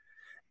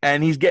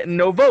 And he's getting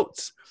no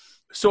votes.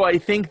 So I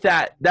think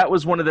that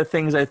was one of the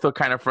things I thought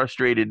kind of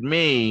frustrated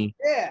me.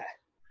 Yeah.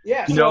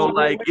 Yeah. You know,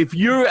 like if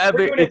you're ever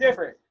doing it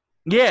different.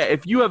 Yeah,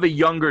 if you have a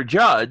younger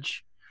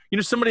judge, you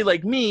know, somebody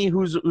like me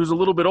who's a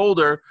little bit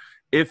older,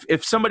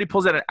 if somebody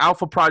pulls out an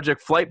Alpha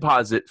Project Flight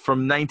Posit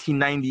from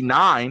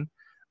 1999,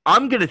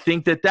 I'm going to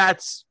think that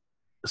that's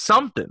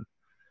something.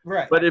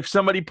 Right. But if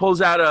somebody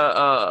pulls out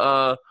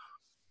a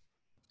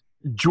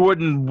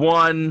Jordan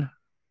 1,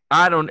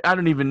 I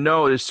don't even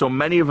know. There's so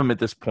many of them at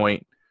this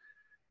point.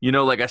 You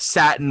know, like a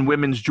satin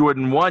women's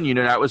Jordan 1, you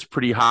know, that was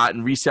pretty hot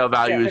and resale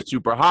value is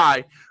super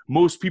high.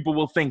 Most people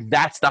will think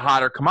that's the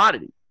hotter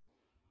commodity.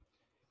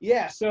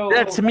 Yeah, so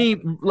that to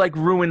me like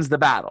ruins the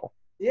battle.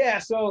 Yeah,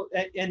 so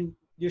and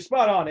you're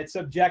spot on. It's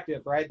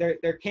subjective, right?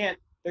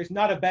 There's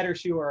not a better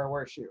shoe or a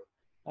worse shoe.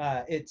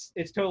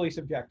 It's totally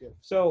subjective.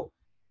 So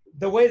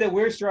the way that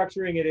we're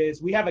structuring it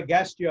is we have a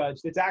guest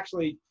judge that's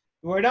actually,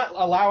 we're not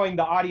allowing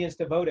the audience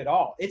to vote at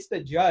all. It's the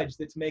judge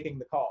that's making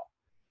the call.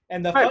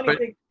 And the funny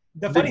thing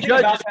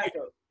about that,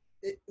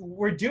 though,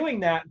 we're doing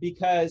that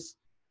because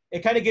it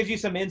kind of gives you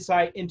some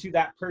insight into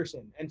that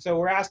person. And so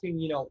we're asking,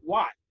 you know,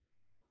 why?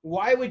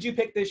 Why would you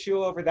pick this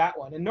shoe over that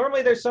one? And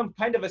normally there's some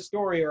kind of a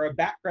story or a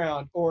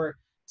background or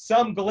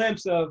some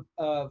glimpse of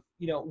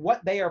you know,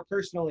 what they are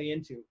personally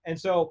into. And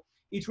so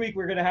each week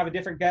we're going to have a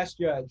different guest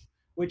judge,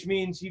 which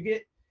means you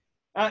get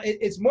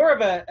it's more of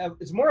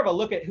a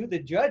look at who the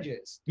judge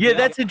is. Yeah,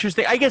 that's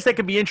interesting. I guess that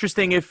could be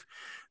interesting if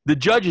the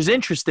judge is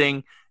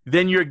interesting.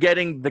 Then you're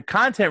getting the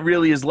content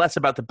really is less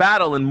about the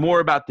battle and more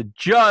about the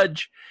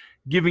judge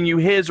giving you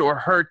his or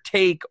her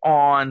take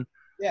on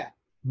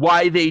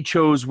why they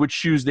chose which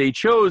shoes they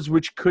chose,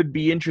 which could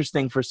be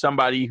interesting for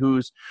somebody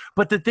who's.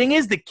 But the thing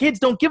is, the kids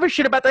don't give a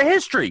shit about the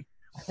history.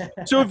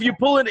 So if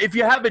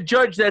you have a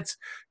judge that's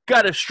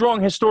got a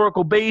strong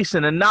historical base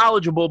and a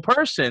knowledgeable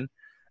person,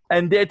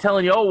 and they're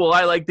telling you, oh, well,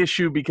 I like this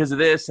shoe because of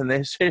this and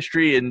this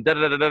history and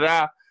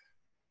da-da-da-da-da,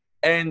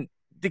 and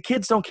the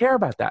kids don't care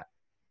about that.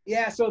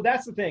 Yeah, so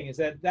that's the thing,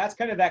 is that's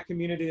kind of that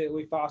community that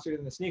we fostered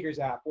in the sneakers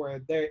app, where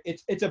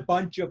it's a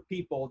bunch of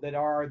people that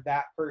are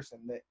that person,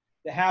 that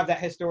have that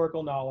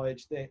historical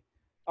knowledge.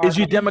 Is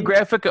your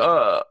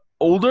demographic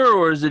older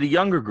or is it a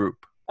younger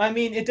group? I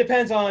mean, it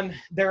depends on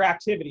their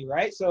activity,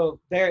 right? So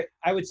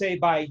I would say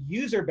by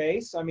user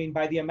base, I mean,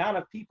 by the amount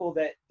of people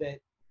that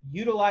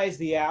utilize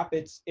the app,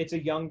 it's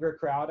a younger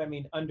crowd. I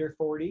mean, under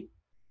 40.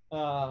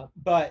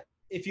 But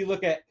if you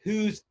look at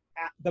who's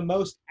the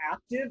most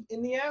active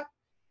in the app,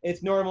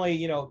 it's normally,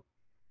 you know,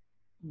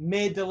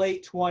 mid to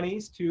late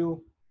 20s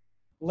to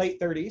late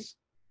 30s.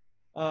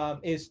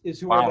 Is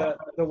who are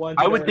the ones.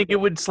 I would think it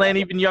would slant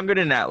even younger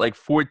than that, like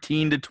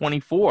 14 to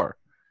 24.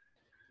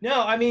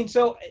 No, I mean,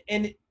 so,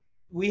 and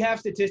we have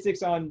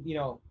statistics on, you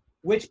know,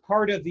 which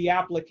part of the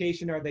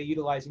application are they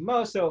utilizing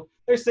most. So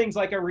there's things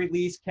like a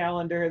release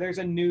calendar, there's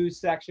a news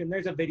section,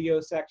 there's a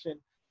video section.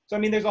 So, I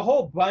mean, there's a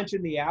whole bunch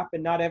in the app,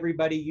 and not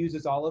everybody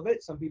uses all of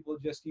it. Some people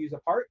just use a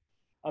part.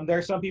 There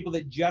are some people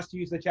that just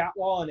use the chat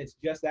wall, and it's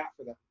just that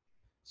for them.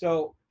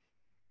 So,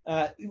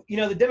 you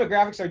know, the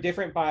demographics are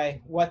different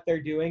by what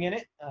they're doing in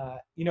it.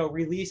 You know,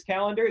 release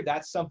calendar,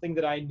 that's something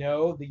that I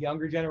know the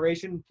younger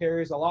generation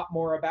cares a lot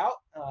more about.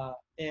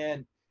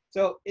 And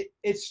so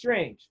it's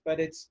strange,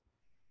 but it's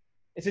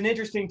an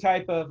interesting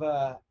type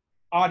of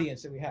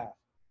audience that we have.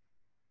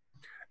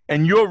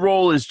 And your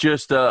role is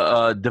just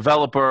a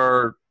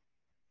developer,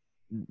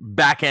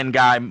 back-end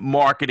guy,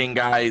 marketing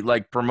guy,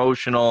 like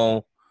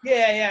promotional.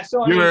 Yeah.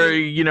 So you're,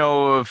 you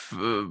know,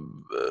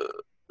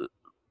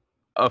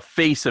 a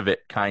face of it,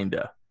 kind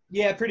of.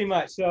 Yeah, pretty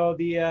much. So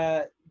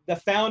the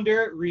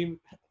founder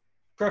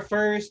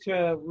prefers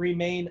to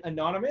remain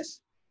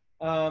anonymous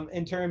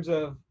in terms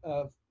of,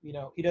 you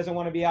know, he doesn't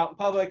want to be out in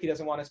public. He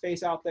doesn't want his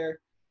face out there.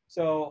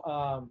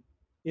 So,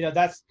 you know,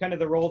 that's kind of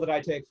the role that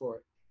I take for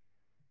it.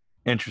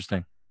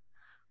 Interesting.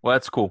 Well,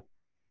 that's cool.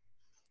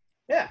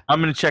 Yeah.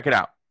 I'm going to check it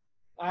out.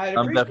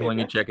 I'm definitely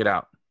going to check it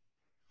out.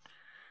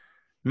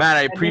 Matt,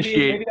 I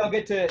appreciate. Maybe I'll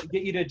get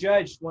you to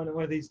judge one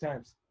of these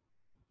times.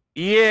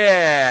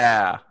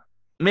 Yeah,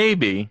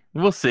 maybe.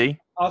 We'll see.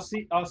 I'll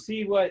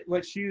see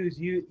what shoes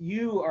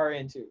you are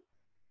into.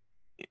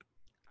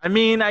 I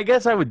mean, I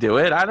guess I would do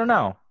it. I don't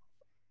know.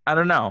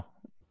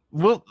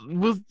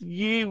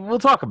 We'll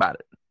talk about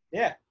it.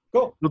 Yeah,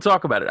 cool. We'll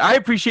talk about it. I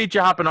appreciate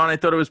you hopping on. I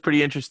thought it was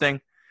pretty interesting.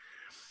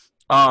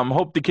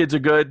 Hope the kids are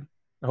good.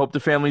 I hope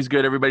the family's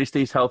good. Everybody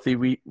stays healthy.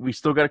 We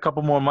still got a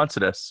couple more months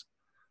of this.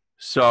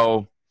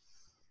 So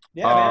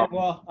Yeah, man.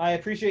 Well, I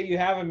appreciate you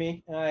having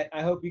me.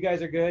 I hope you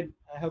guys are good.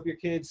 I hope your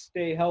kids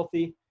stay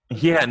healthy.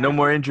 yeah, no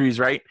more injuries,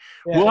 right?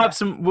 Yeah, yeah.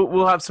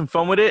 We'll have some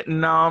fun with it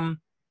and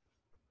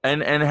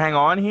hang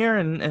on here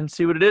and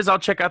see what it is. I'll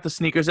check out the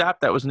sneakers app.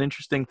 That was an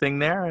interesting thing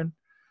there, and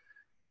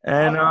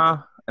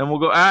we'll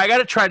go. I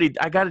gotta try the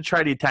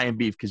Italian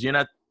beef because you're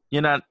not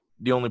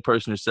the only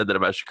person who said that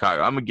about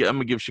Chicago. I'm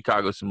gonna give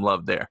Chicago some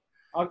love there.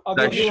 I'll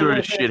I give you a sure as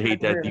list shit next time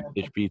hate you're that here, deep man.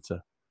 dish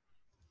pizza.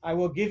 I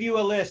will give you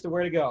a list of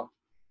where to go.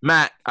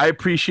 Matt, I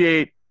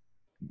appreciate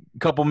a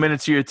couple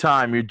minutes of your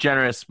time. You're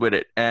generous with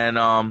it, and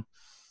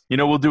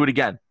we'll do it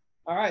again.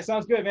 All right,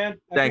 sounds good, man.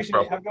 I Thanks, appreciate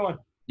bro. it. Have a good one.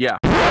 Yeah.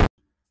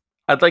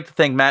 I'd like to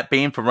thank Matt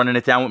Bain for running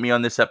it down with me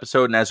on this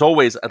episode. And as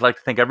always, I'd like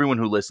to thank everyone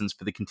who listens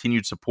for the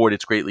continued support.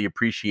 It's greatly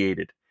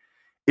appreciated.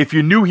 If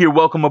you're new here,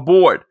 welcome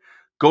aboard.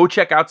 Go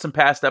check out some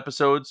past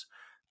episodes.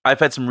 I've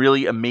had some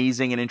really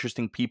amazing and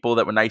interesting people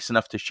that were nice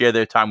enough to share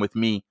their time with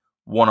me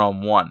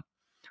one-on-one.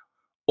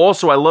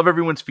 Also, I love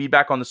everyone's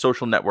feedback on the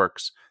social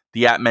networks,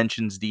 the app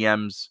mentions,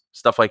 DMs,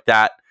 stuff like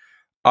that.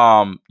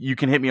 You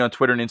can hit me on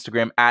Twitter and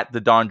Instagram at the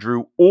Don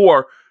Drew,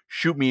 or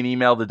shoot me an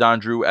email,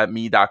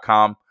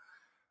 thedondrew@me.com.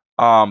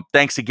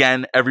 Thanks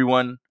again,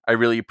 everyone. I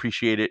really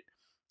appreciate it.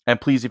 And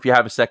please, if you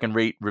have a second,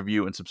 rate,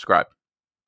 review, and subscribe.